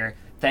this year.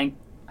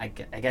 I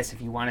guess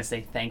if you want to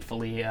say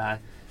thankfully,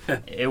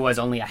 it was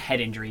only a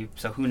head injury,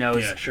 so who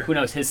knows? Yeah, sure. Who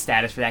knows his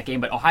status for that game?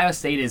 But Ohio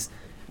State is,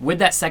 with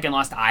that second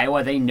loss to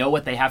Iowa, they know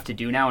what they have to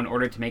do now in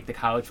order to make the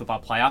college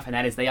football playoff, and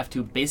that is they have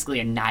to basically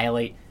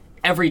annihilate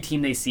every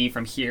team they see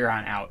from here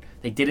on out.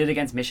 They did it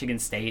against Michigan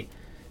State.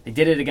 They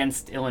did it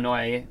against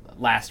Illinois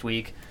last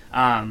week.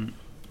 And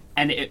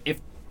if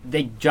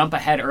they jump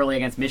ahead early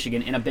against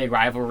Michigan in a big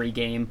rivalry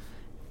game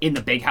in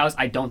the Big House,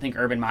 I don't think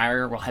Urban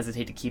Meyer will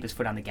hesitate to keep his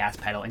foot on the gas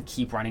pedal and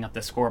keep running up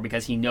the score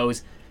because he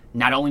knows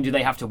not only do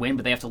they have to win,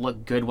 but they have to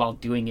look good while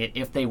doing it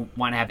if they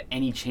want to have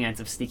any chance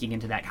of sneaking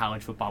into that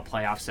college football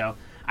playoff. So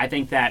I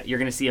think that you're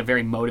going to see a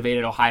very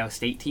motivated Ohio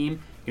State team.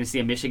 You're going to see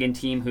a Michigan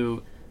team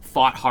who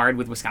fought hard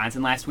with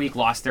Wisconsin last week,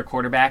 lost their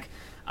quarterback.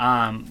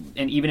 And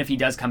even if he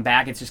does come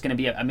back, it's just going to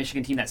be a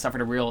Michigan team that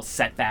suffered a real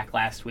setback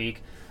last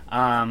week.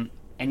 And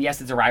yes,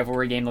 it's a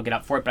rivalry game. They'll get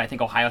up for it, but I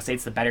think Ohio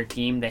State's the better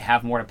team. They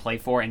have more to play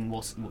for, and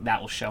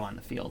that will show on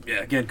the field.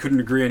 Yeah, again, couldn't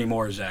agree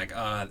anymore, Zach.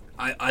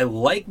 I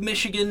like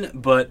Michigan,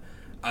 but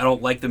I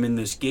don't like them in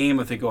this game.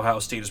 I think Ohio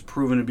State has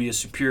proven to be a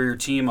superior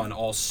team on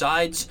all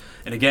sides.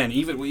 And again,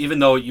 even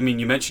though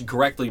you mentioned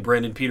correctly,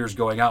 Brandon Peters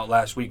going out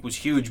last week was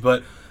huge,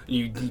 but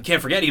you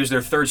can't forget he was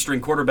their third-string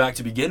quarterback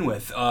to begin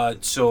with.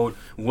 So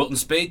Wilton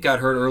Speight got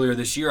hurt earlier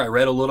this year. I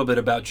read a little bit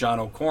about John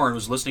O'Korn,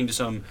 was listening to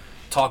some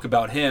talk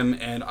about him,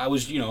 and I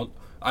was,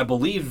 I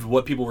believed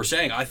what people were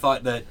saying. I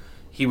thought that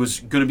he was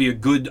going to be a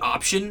good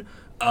option.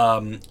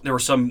 There were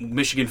some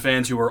Michigan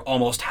fans who were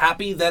almost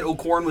happy that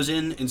O'Korn was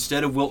in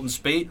instead of Wilton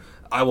Speight.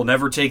 I will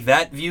never take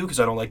that view because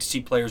I don't like to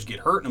see players get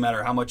hurt no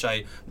matter how much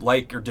I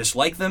like or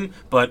dislike them.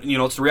 But,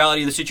 it's the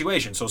reality of the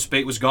situation. So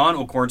Speight was gone.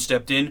 O'Korn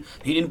stepped in.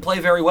 He didn't play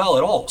very well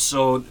at all.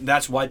 So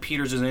that's why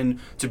Peters is in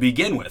to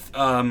begin with.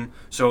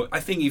 So I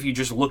think if you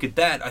just look at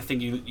that, I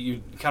think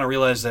you kind of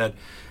realize that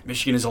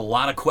Michigan has a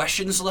lot of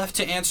questions left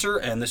to answer,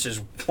 and this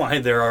is why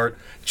there are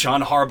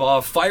John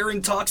Harbaugh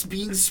firing talks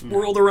being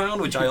swirled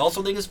around, which I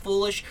also think is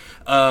foolish.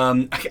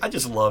 I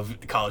just love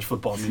college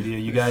football media,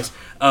 you guys.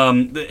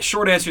 The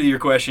short answer to your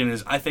question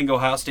is I think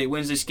Ohio State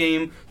wins this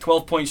game.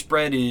 12-point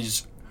spread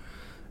is,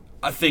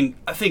 I think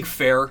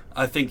fair.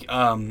 I think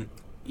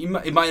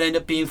it might end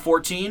up being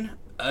 14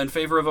 in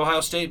favor of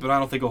Ohio State, but I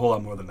don't think a whole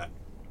lot more than that.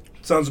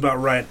 Sounds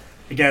about right.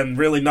 Again,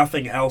 really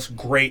nothing else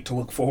great to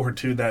look forward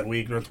to that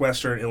week.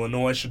 Northwestern,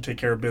 Illinois should take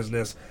care of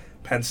business.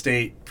 Penn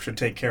State should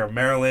take care of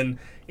Maryland.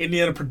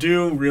 Indiana,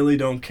 Purdue, really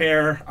don't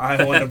care.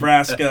 Iowa,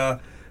 Nebraska,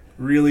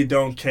 really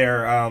don't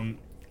care.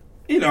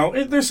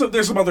 There's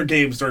some other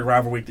games during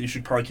rival week that you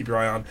should probably keep your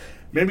eye on.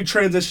 Maybe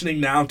transitioning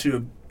now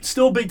to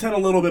still Big Ten a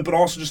little bit, but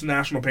also just a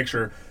national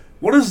picture.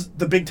 What does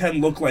the Big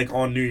Ten look like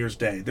on New Year's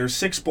Day? There's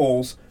 6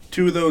 bowls.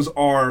 2 of those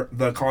are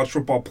the college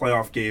football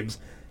playoff games.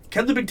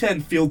 Can the Big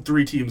Ten field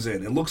 3 teams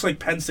in? It looks like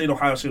Penn State,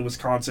 Ohio State, and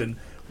Wisconsin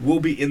will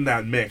be in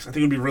that mix. I think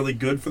it would be really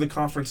good for the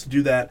conference to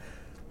do that.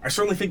 I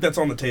certainly think that's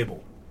on the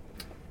table.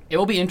 It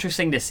will be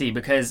interesting to see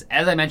because,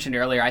 as I mentioned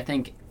earlier, I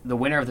think the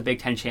winner of the Big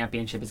Ten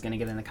championship is going to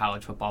get in the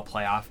college football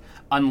playoff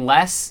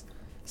unless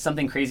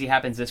something crazy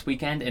happens this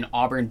weekend and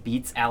Auburn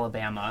beats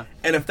Alabama.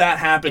 And if that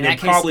happened, they'd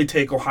probably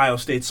take Ohio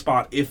State's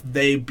spot if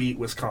they beat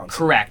Wisconsin.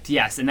 Correct,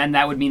 yes. And then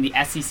that would mean the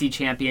SEC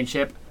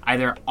championship,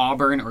 either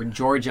Auburn or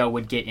Georgia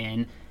would get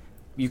in.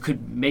 You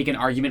could make an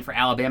argument for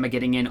Alabama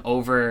getting in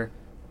over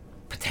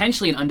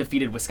potentially an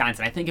undefeated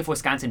Wisconsin. I think if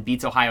Wisconsin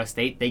beats Ohio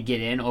State, they get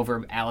in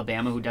over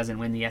Alabama, who doesn't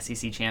win the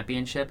SEC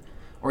championship,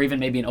 or even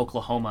maybe in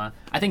Oklahoma.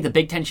 I think the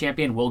Big Ten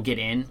champion will get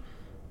in.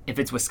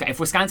 If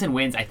Wisconsin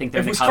wins, I think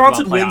they're in the college football playoff. If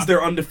Wisconsin wins,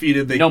 they're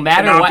undefeated. They no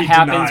matter what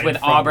happens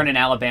with Auburn and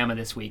Alabama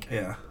this week.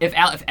 Yeah. If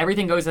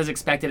everything goes as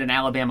expected and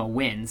Alabama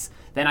wins,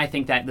 then I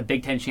think that the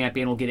Big Ten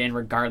champion will get in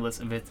regardless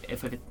of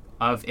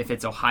if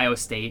it's Ohio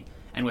State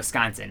and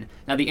Wisconsin.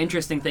 Now, the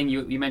interesting thing,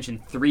 you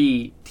mentioned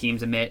 3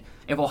 teams, Amit.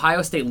 If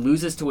Ohio State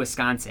loses to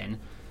Wisconsin,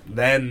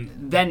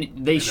 then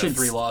they should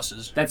 3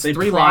 losses. That's they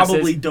 3 probably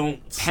losses.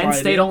 Don't. Penn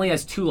State only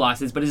has 2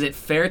 losses, but is it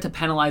fair to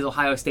penalize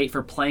Ohio State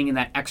for playing in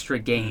that extra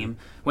game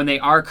when they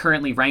are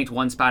currently ranked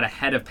 1 spot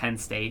ahead of Penn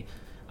State?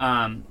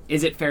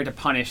 Is it fair to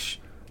punish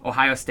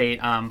Ohio State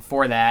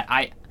for that?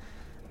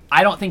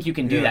 I don't think you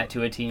can do that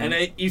to a team.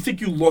 And you think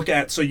you look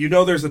at, so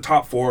there's the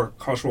top 4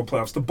 college football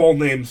playoffs. The bowl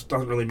names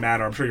doesn't really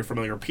matter. I'm sure you're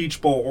familiar.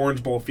 Peach Bowl,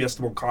 Orange Bowl,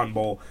 Fiesta Bowl, Cotton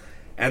Bowl.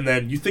 And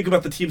then you think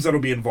about the teams that will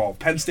be involved.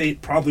 Penn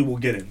State probably will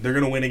get in. They're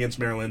going to win against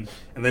Maryland,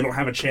 and they don't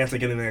have a chance at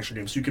getting the extra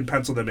game, so you can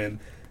pencil them in.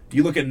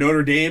 You look at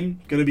Notre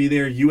Dame, going to be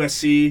there.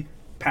 USC,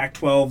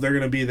 Pac-12, they're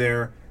going to be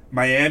there.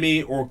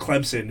 Miami or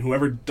Clemson,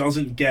 whoever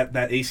doesn't get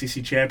that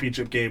ACC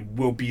championship game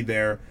will be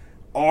there.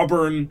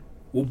 Auburn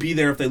will be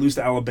there if they lose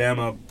to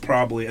Alabama,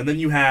 probably. And then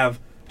you have...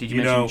 Did you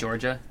mention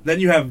Georgia? Then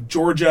you have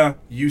Georgia,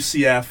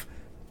 UCF,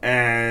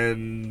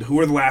 and who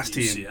are the last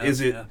team?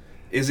 UCF,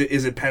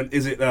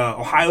 Is it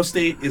Ohio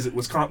State? Is it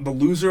Wisconsin, the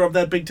loser of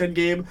that Big Ten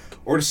game?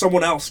 Or does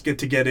someone else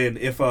get in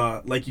if,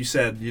 like you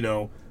said,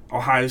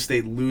 Ohio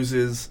State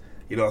loses,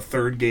 a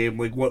third game?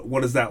 Like,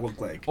 what does that look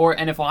like?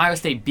 And if Ohio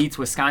State beats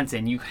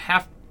Wisconsin, you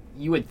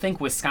would think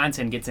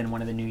Wisconsin gets in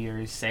one of the New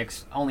Year's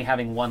 6, only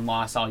having 1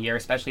 loss all year,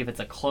 especially if it's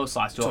a close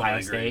loss to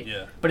Ohio State.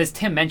 Yeah. But as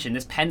Tim mentioned,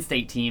 this Penn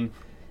State team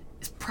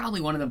is probably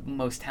one of the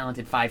most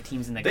talented 5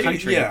 teams in the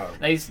country. Yeah.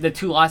 The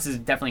 2 losses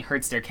definitely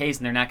hurts their case,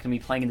 and they're not going to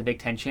be playing in the Big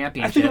Ten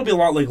championship. I think it'll be a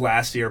lot like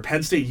last year.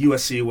 Penn State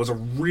USC was a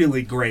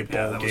really great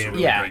bowl that was a game.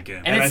 really great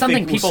game. And it's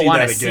something people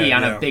want to see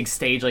on a big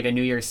stage like a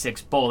New Year's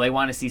 6 bowl. They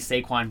want to see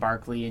Saquon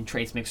Barkley and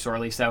Trace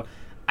McSorley. So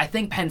I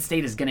think Penn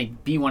State is going to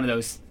be one of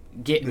those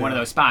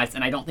spots,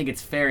 and I don't think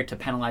it's fair to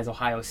penalize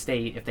Ohio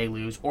State if they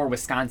lose, or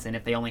Wisconsin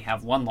if they only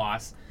have 1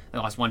 loss. They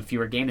lost 1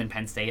 fewer game than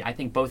Penn State. I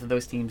think both of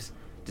those teams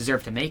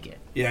deserve to make it.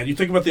 Yeah, and you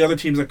think about the other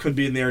teams that could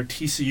be in there.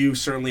 TCU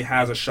certainly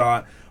has a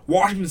shot.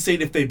 Washington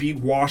State, if they beat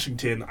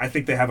Washington, I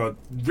think they have a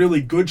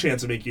really good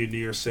chance of making it New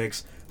Year's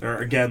 6. They're,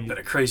 again... Been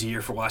a crazy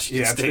year for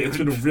Washington State. It's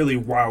been a really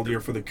wild year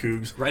for the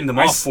Cougs. Writing them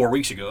off 4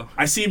 weeks ago.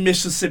 I see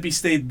Mississippi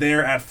State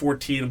there at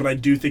 14, but I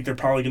do think they're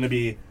probably going to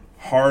be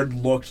hard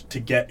looked to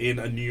get in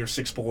a New Year's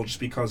 6 bowl just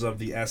because of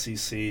the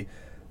SEC.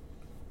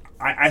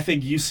 I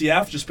think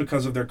UCF, just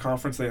because of their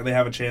conference, they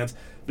have a chance.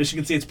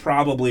 Michigan State's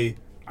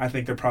I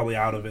think they're probably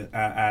out of it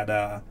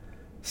at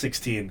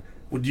 16.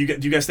 Do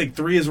you guys think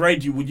 3 is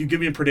right? Would you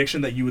give me a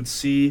prediction that you would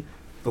see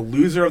the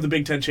loser of the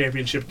Big Ten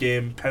championship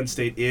game, Penn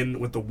State, in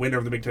with the winner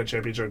of the Big Ten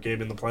championship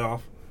game in the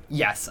playoff?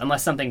 Yes,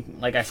 unless something,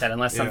 like I said,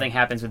 something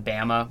happens with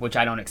Bama, which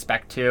I don't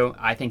expect to.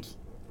 I think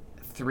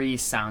 3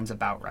 sounds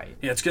about right.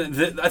 Yeah, it's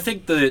good. I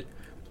think the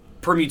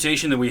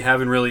permutation that we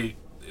haven't really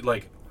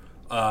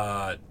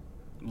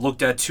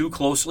looked at too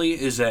closely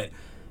is that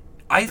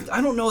I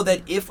don't know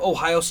that if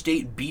Ohio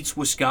State beats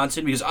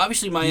Wisconsin, because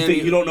obviously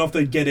Miami... You don't know if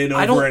they'd get in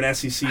over an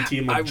SEC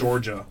team like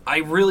Georgia. I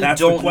really That's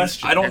don't. The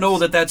question. I don't know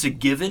that that's a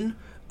given.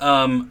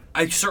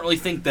 I certainly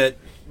think that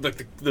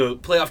the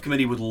playoff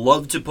committee would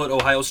love to put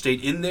Ohio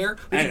State in there.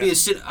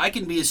 I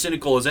can be as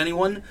cynical as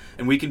anyone,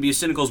 and we can be as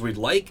cynical as we'd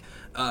like.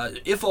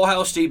 If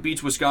Ohio State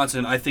beats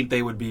Wisconsin, I think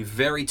they would be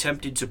very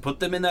tempted to put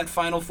them in that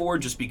Final Four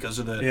just because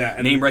of the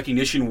name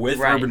recognition with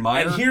Urban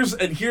Meyer.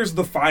 And here's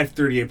the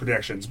 538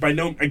 projections.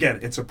 Again,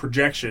 it's a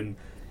projection.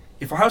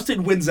 If Ohio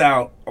State wins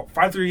out,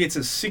 538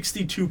 says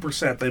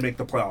 62% they make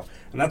the playoff,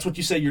 and that's what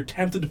you say. You're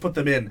tempted to put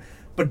them in,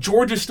 but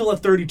Georgia's still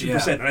at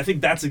 32%, and I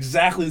think that's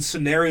exactly the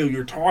scenario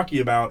you're talking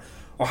about.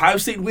 Ohio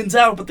State wins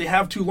out, but they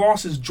have 2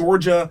 losses.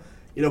 Georgia,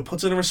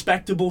 puts in a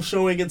respectable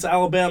showing against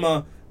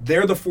Alabama.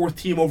 They're the 4th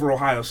team over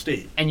Ohio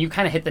State. And you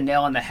kind of hit the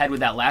nail on the head with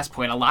that last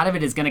point. A lot of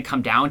it is going to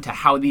come down to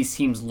how these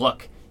teams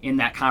look in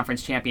that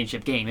conference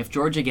championship game. If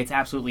Georgia gets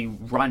absolutely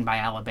run by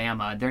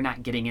Alabama, they're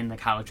not getting in the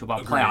college football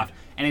playoff.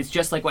 And it's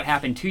just like what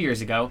happened 2 years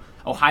ago.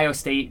 Ohio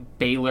State,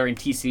 Baylor, and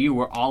TCU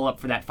were all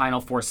up for that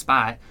Final Four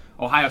spot.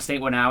 Ohio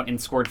State went out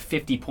and scored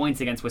 50 points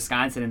against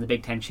Wisconsin in the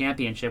Big Ten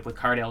championship with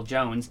Cardale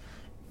Jones.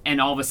 And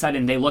all of a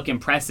sudden, they look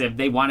impressive.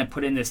 They want to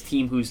put in this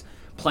team who's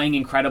playing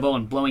incredible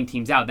and blowing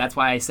teams out. That's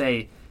why I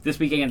say this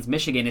week against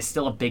Michigan is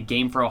still a big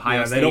game for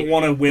Ohio State. They don't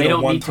want to win a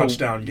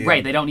one-touchdown game.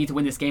 Right, they don't need to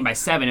win this game by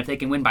 7. If they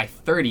can win by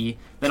 30,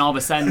 then all of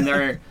a sudden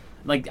they're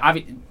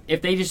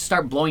if they just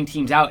start blowing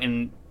teams out,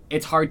 and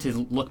it's hard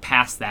to look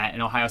past that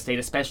in Ohio State,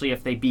 especially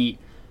if they beat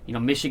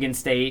Michigan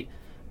State,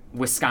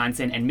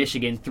 Wisconsin, and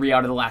Michigan 3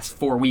 out of the last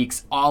 4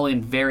 weeks, all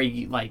in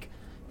very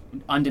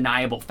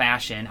undeniable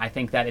fashion. I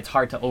think that it's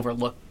hard to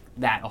overlook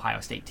that Ohio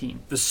State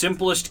team. The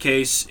simplest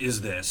case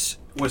is this.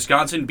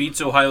 Wisconsin beats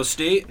Ohio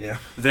State. Yeah.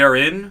 They're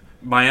in.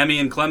 Miami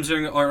and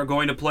Clemson are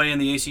going to play in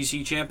the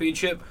ACC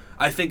championship.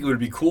 I think it would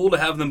be cool to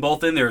have them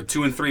both in. They're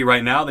 2-3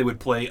 right now. They would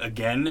play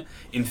again,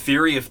 in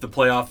theory, if the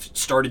playoff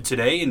started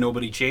today and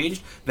nobody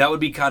changed. That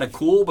would be kind of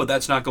cool, but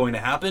that's not going to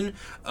happen.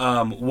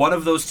 One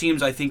of those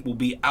teams, I think, will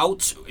be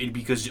out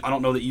because I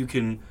don't know that you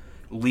can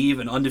leave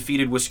an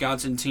undefeated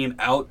Wisconsin team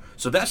out.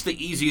 So that's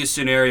the easiest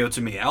scenario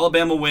to me.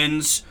 Alabama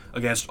wins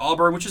against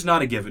Auburn, which is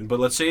not a given, but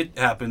let's say it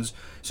happens.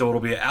 So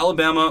it'll be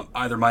Alabama,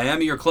 either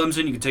Miami or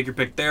Clemson. You can take your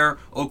pick there.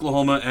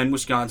 Oklahoma and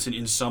Wisconsin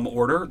in some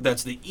order.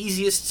 That's the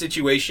easiest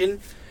situation,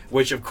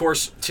 which of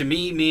course to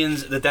me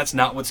means that's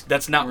not what's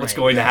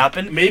going to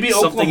happen. Maybe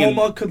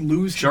Oklahoma could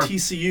lose to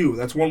TCU.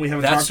 That's one we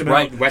haven't talked about.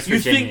 Right. West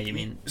Virginia, you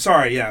mean?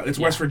 Sorry, yeah, it's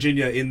West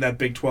Virginia in that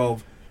Big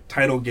 12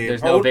 title game.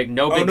 There's no Big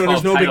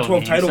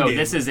 12 title game. So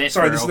this is it.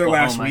 Sorry, for this is Oklahoma.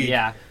 their last week.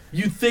 Yeah.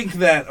 You'd think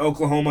that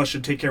Oklahoma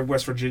should take care of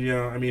West Virginia.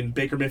 I mean,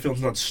 Baker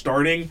Mayfield's not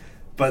starting,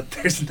 but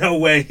there's no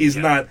way he's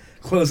not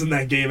closing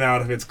that game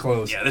out if it's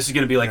close. Yeah, this is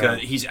going to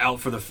be he's out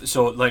for the...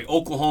 So,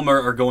 Oklahoma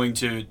are going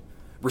to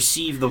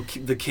receive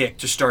the kick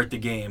to start the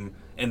game,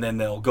 and then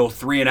they'll go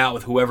 3-and-out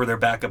with whoever their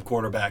backup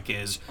quarterback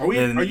is. Are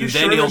you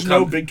sure there's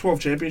no Big 12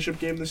 championship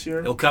game this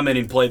year? He'll come in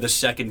and play the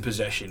second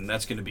possession.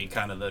 That's going to be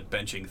kind of the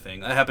benching thing.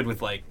 That happened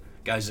with,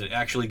 guys that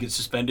actually get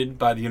suspended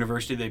by the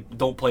university. They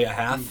don't play a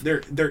half.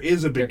 There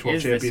is a Big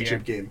 12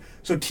 championship game.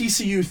 So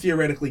TCU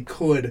theoretically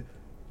could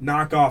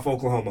knock off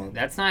Oklahoma.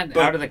 That's not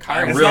out of the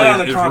cards. It's not out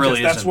of the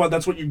contest.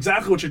 That's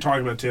exactly what you're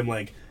talking about, Tim.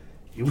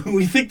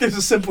 We think there's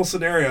a simple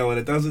scenario, and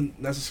it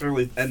doesn't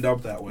necessarily end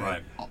up that way.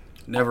 Right.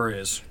 Never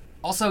is.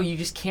 Also, you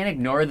just can't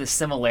ignore the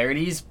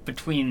similarities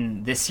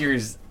between this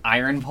year's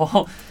Iron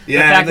Bowl.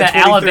 Yeah, the fact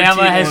that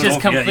Alabama has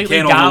just completely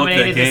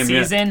dominated the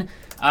season.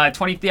 Yeah.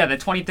 The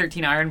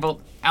 2013 Iron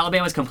Bowl,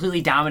 Alabama's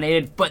completely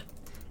dominated, but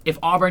if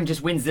Auburn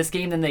just wins this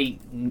game, then they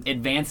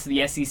advance to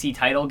the SEC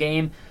title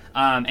game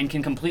and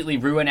can completely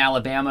ruin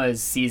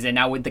Alabama's season.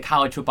 Now, with the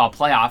college football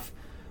playoff,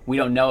 we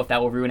don't know if that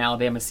will ruin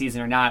Alabama's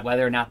season or not,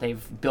 whether or not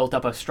they've built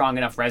up a strong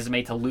enough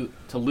resume to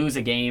lose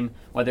a game,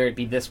 whether it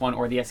be this one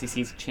or the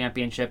SEC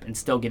championship, and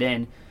still get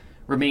in,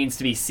 remains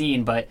to be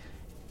seen. But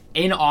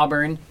in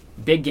Auburn,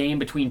 big game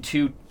between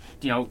two,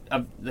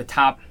 of the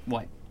top,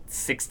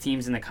 6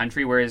 teams in the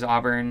country, whereas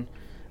Auburn,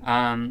 2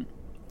 of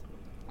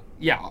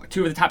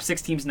the top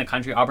 6 teams in the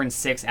country, Auburn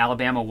 6,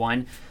 Alabama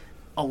 1.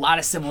 A lot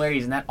of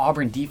similarities, and that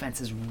Auburn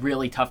defense is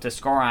really tough to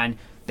score on.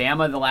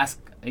 Bama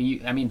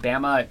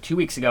 2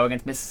 weeks ago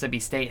against Mississippi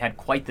State had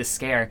quite the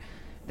scare.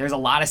 There's a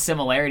lot of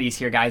similarities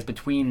here, guys,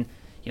 between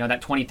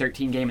that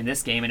 2013 game and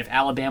this game, and if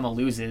Alabama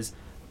loses,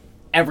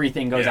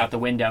 everything goes out the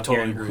window totally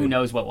here, and agree. who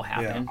knows what will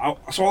happen. Yeah.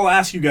 I'll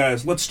ask you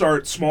guys, let's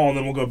start small and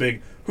then we'll go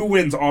big. Who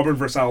wins Auburn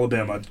versus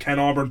Alabama? Can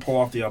Auburn pull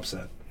off the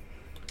upset?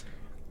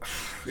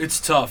 It's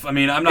tough. I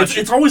mean, I'm not...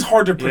 It's always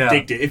hard to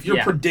predict it. If you're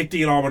Yeah.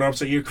 predicting an Auburn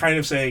upset, you're kind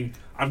of saying,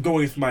 I'm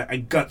going with my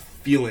gut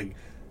feeling.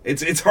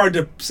 it's hard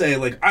to say,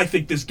 like, I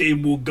think this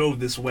game will go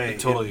this way.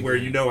 Totally where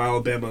agree.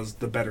 Alabama's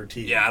the better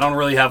team. Yeah, I don't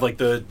really have like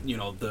the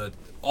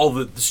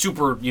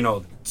super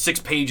 6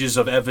 pages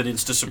of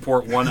evidence to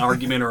support one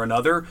argument or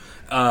another.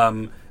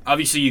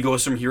 Obviously, you go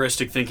with some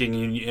heuristic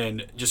thinking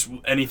and just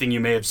anything you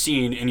may have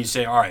seen, and you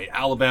say, all right,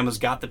 Alabama's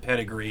got the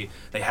pedigree,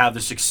 they have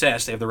the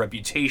success, they have the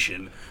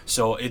reputation,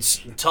 so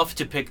it's tough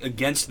to pick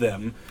against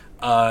them.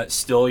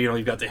 Still,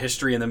 you've got the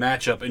history and the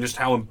matchup and just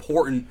how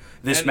important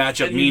this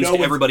matchup means to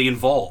everybody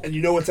involved. And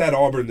it's at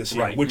Auburn this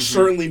year, right. which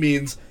certainly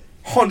means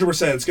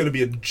 100% it's going to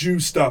be a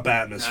juiced-up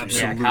atmosphere.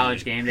 Absolutely. Yeah,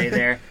 college game day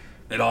there.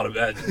 It ought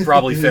to be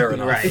probably fair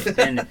enough. Right,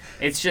 and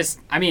it's just,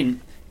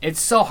 it's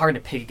so hard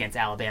to pick against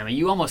Alabama.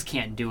 You almost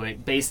can't do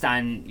it based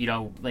on,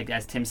 like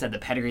as Tim said, the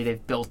pedigree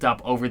they've built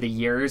up over the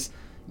years.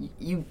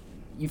 You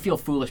feel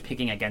foolish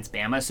picking against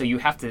Bama, so you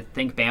have to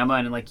think Bama,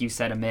 and like you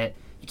said, Amit,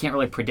 you can't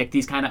really predict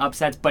these kind of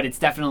upsets, but it's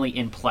definitely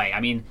in play.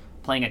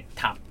 Playing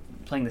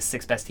the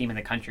 6th best team in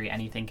the country,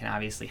 anything can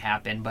obviously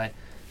happen, but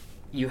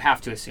you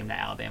have to assume that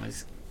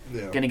Alabama's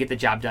going to get the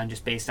job done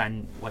just based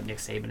on what Nick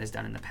Saban has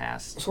done in the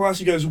past. So I'll ask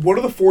you guys, what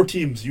are the 4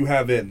 teams you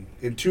have in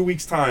 2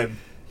 weeks' time?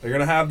 They're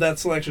going to have that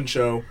selection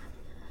show.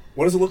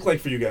 What does it look like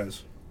for you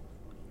guys?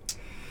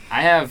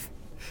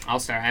 I'll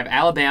start. I have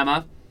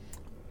Alabama.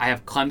 I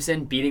have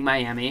Clemson beating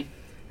Miami.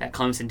 That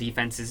Clemson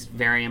defense is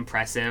very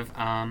impressive.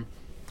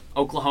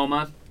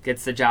 Oklahoma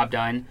gets the job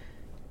done.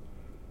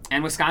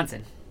 And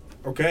Wisconsin.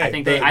 Okay. I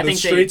think the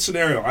straight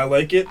scenario. I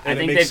like it. I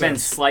think they've been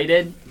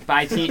slighted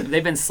by team.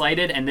 They've been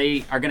slighted, and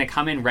they are going to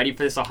come in ready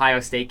for this Ohio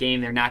State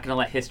game. They're not going to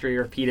let history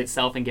repeat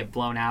itself and get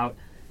blown out.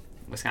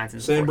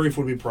 Wisconsin's Sam Brief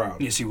would be proud.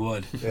 Yes, he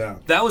would. Yeah.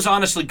 That was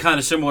honestly kind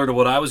of similar to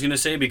what I was going to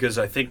say because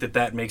I think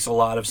that makes a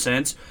lot of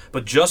sense.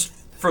 But just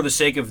for the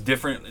sake of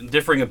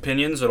differing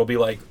opinions, it'll be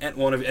like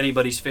one of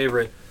anybody's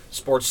favorite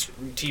sports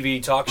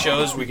TV talk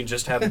shows. We can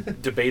just have a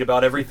debate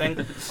about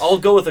everything. I'll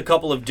go with a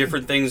couple of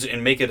different things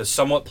and make it a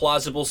somewhat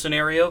plausible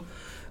scenario.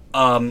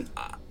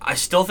 I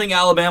still think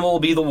Alabama will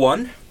be the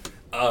 1,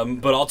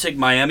 but I'll take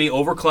Miami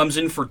over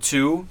Clemson for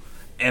 2,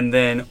 and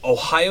then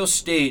Ohio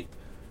State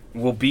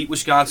will beat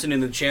Wisconsin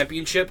in the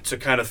championship to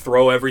kind of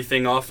throw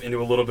everything off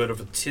into a little bit of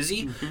a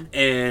tizzy,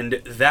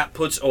 and that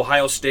puts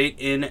Ohio State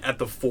in at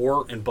the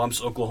 4 and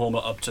bumps Oklahoma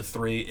up to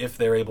 3 if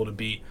they're able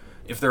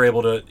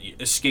to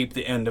escape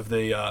the end of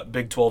the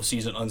Big 12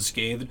 season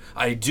unscathed.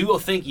 I do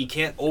think you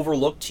can't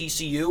overlook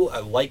TCU. I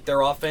like their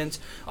offense.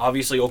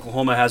 Obviously,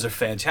 Oklahoma has a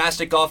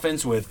fantastic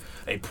offense with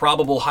a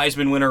probable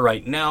Heisman winner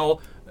right now.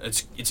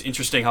 It's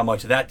interesting how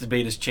much that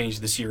debate has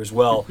changed this year as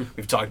well.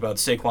 We've talked about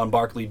Saquon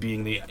Barkley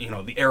being the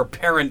heir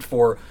apparent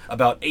for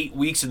about 8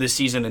 weeks of this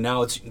season, and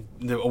now it's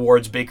the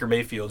awards Baker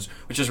Mayfield's,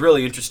 which is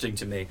really interesting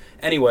to me.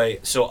 Anyway,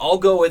 so I'll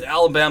go with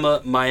Alabama,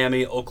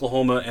 Miami,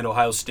 Oklahoma, and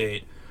Ohio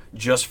State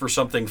just for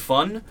something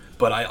fun,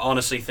 but I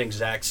honestly think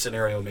Zach's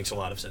scenario makes a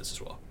lot of sense as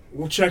well.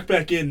 We'll check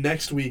back in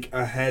next week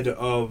ahead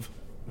of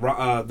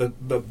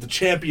the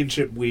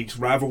championship weeks,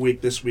 rival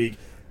week this week.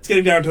 It's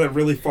getting down to that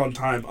really fun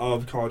time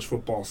of college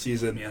football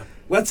season. Yeah.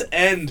 Let's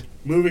end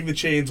Moving the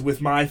Chains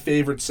with my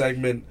favorite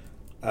segment,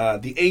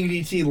 the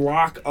ADT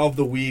Lock of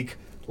the Week.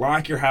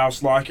 Lock your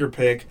house, lock your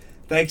pick.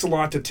 Thanks a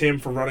lot to Tim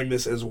for running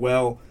this as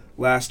well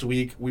last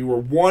week. We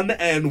were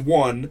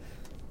 1-1.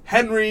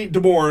 Henry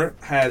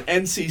DeMoore had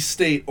NC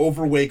State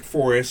over Wake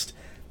Forest.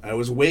 It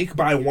was Wake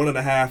by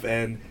 1.5,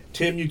 and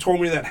Tim, you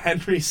told me that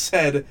Henry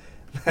said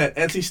that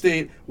NC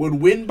State would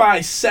win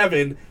by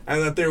 7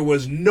 and that there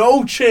was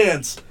no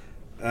chance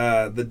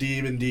the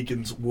Demon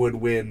Deacons would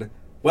win.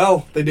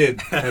 Well, they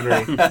did,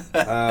 Henry.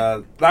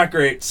 Not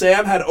great.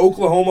 Sam had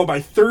Oklahoma by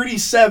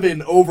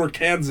 37 over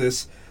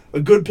Kansas. A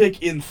good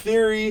pick in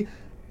theory,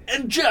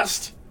 and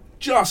just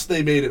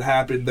they made it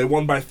happen. They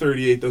won by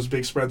 38. Those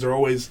big spreads are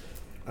always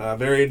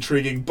very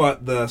intriguing,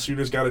 but the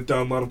Sooners got it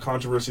done. A lot of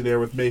controversy there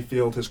with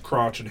Mayfield, his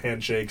crotch, and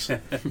handshakes. We'll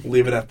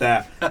leave it at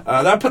that.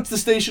 That puts the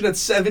station at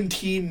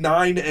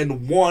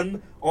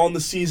 17-9-1 on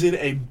the season,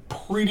 a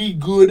pretty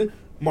good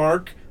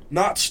mark.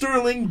 Not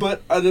sterling,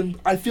 but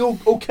I feel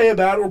okay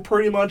about it. We're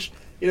pretty much,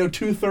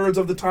 2/3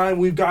 of the time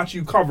we've got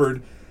you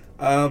covered.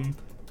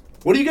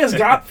 What do you guys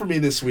got for me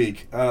this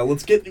week?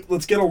 Let's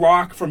get a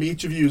lock from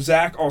each of you.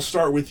 Zach, I'll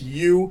start with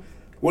you.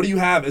 What do you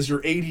have as your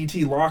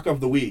ADT lock of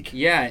the week?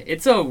 Yeah,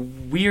 it's a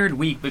weird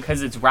week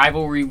because it's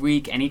rivalry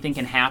week. Anything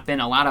can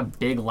happen. A lot of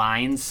big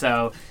lines.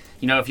 So,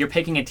 if you're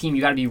picking a team,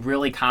 you got to be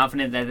really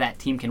confident that that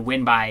team can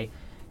win by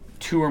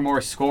 2 or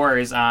more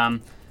scores.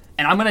 And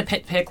I'm going to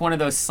pick one of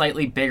those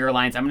slightly bigger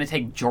lines. I'm going to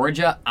take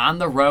Georgia on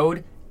the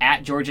road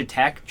at Georgia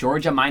Tech.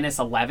 Georgia minus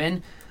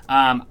 11.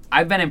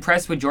 I've been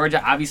impressed with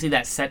Georgia. Obviously,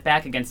 that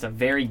setback against a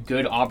very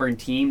good Auburn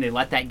team. They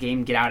let that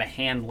game get out of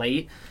hand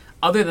late.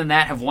 Other than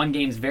that, have won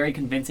games very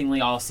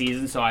convincingly all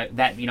season. So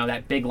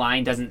that big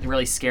line doesn't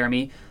really scare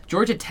me.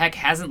 Georgia Tech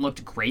hasn't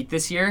looked great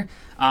this year.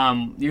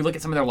 You look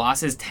at some of their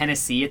losses.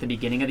 Tennessee at the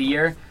beginning of the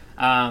year.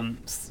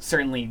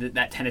 Certainly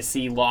that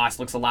Tennessee loss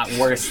looks a lot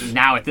worse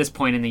now at this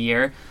point in the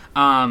year.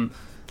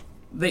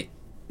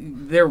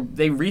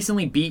 They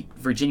recently beat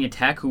Virginia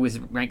Tech, who was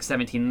ranked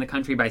 17 in the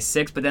country, by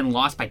 6, but then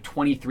lost by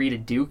 23 to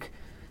Duke.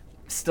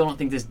 still don't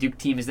think this Duke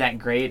team is that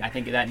great. I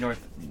think that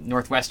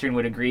Northwestern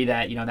would agree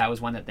that that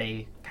was one that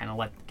they kind of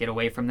let get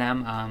away from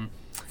them.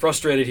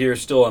 Frustrated here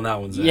still on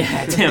that one, Zach.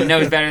 Yeah, Tim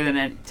knows better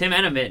than Tim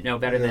and Amit know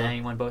better than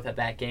anyone both at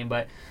that game.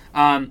 But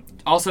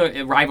also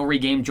a rivalry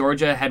game.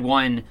 Georgia had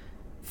won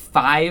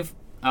 5,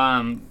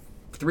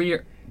 3.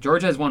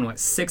 Georgia has won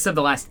 6 of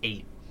the last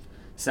 8.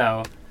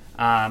 So,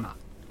 I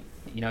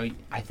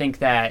think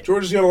that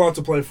Georgia's got a lot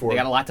to play for. They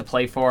got a lot to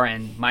play for,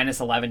 and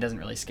 -11 doesn't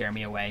really scare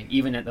me away,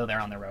 even though they're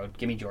on the road.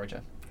 Give me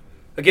Georgia.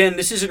 Again,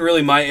 this isn't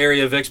really my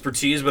area of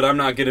expertise, but I'm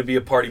not going to be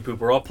a party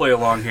pooper. I'll play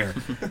along here.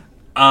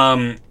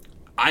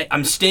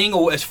 I'm staying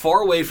as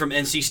far away from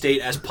NC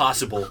State as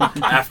possible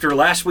after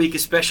last week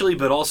especially,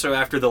 but also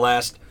after the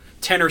last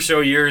 10 or so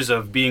years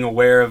of being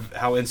aware of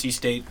how NC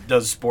State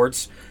does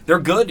sports. They're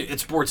good at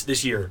sports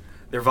this year.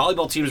 Their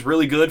volleyball team's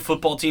really good.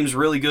 Football team's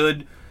really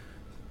good.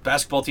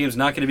 Basketball team's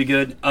not going to be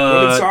good.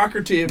 Women's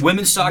soccer team.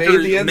 Women's soccer,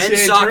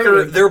 men's soccer,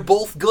 tournament. They're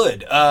both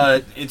good.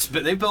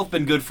 They've both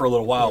been good for a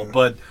little while,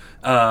 but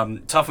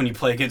tough when you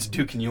play against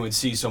Duke and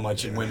UNC so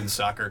much in women's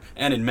soccer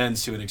and in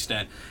men's to an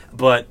extent.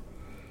 But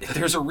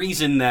there's a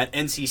reason that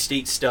NC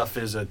State stuff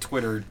is a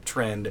Twitter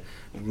trend.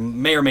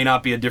 May or may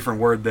not be a different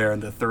word there in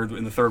the third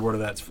word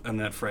of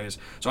that phrase.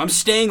 So I'm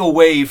staying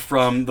away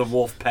from the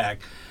Wolf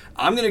Pack.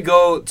 I'm going to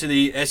go to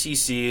the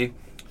SEC.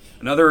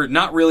 Another,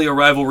 not really a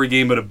rivalry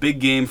game, but a big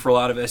game for a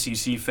lot of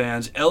SEC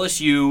fans.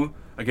 LSU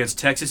against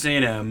Texas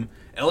A&M.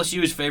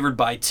 LSU is favored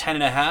by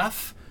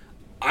 10.5.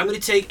 I'm going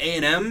to take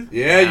A&M.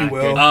 Yeah, you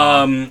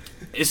will.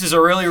 This is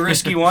a really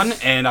risky one,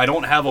 and I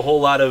don't have a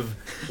whole lot of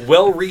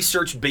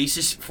well-researched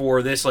basis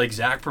for this like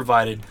Zach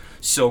provided,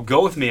 so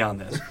go with me on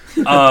this.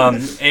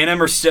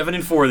 A&M are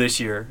 7-4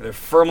 this year. They're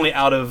firmly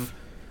out of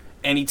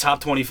any top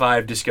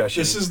 25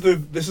 discussion. This is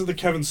the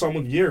Kevin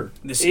Sumlin year.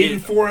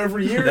 8-4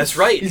 every year. That's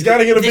right. He's got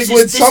to get a big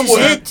win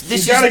somewhere.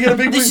 He's got to get a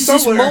big win somewhere. This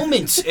is his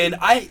moment, and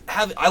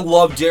I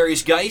love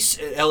Darius Geis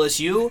at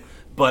LSU.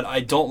 But I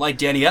don't like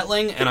Danny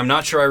Etling, and I'm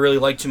not sure I really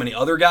like too many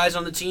other guys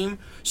on the team.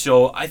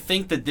 So I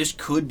think that this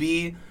could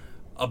be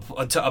a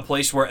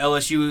place where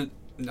LSU,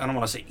 I don't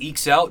want to say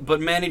ekes out,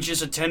 but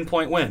manages a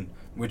 10-point win,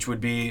 which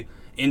would be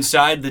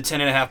inside the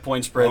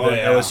 10.5-point spread that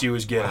LSU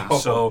is getting.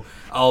 So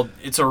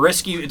it's a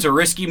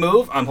risky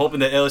move. I'm hoping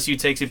that LSU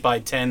takes it by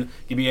 10.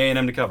 Give me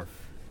A&M to cover.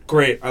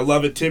 Great. I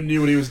love it. Tim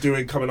knew what he was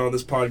doing coming on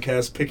this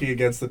podcast, picking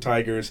against the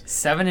Tigers.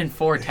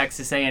 7-4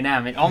 Texas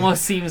A&M. It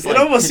almost seems like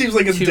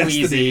it's too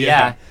destiny. Easy.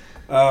 Yeah.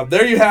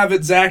 There you have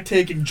it. Zach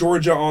taking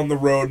Georgia on the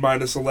road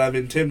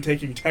 -11. Tim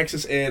taking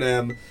Texas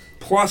A&M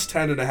plus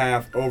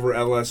 10.5 over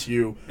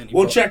LSU.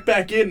 We'll check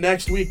back in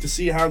next week to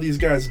see how these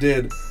guys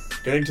did.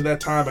 Getting to that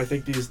time, I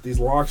think these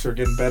locks are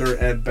getting better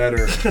and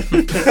better.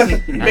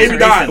 Maybe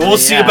not. We'll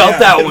see about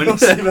that one. We'll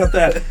see about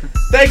that.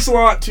 Thanks a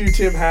lot to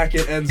Tim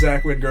Hackett and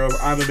Zach Wingrove.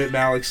 I'm Amit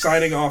Mallik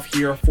signing off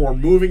here for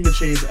Moving the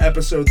Chains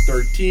episode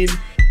 13.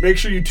 Make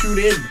sure you tune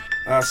in.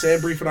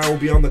 Sam Brief and I will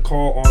be on the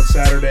call on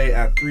Saturday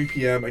at 3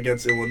 p.m.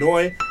 against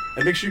Illinois.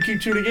 And make sure you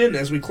keep tuning in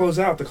as we close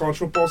out the college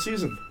football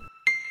season.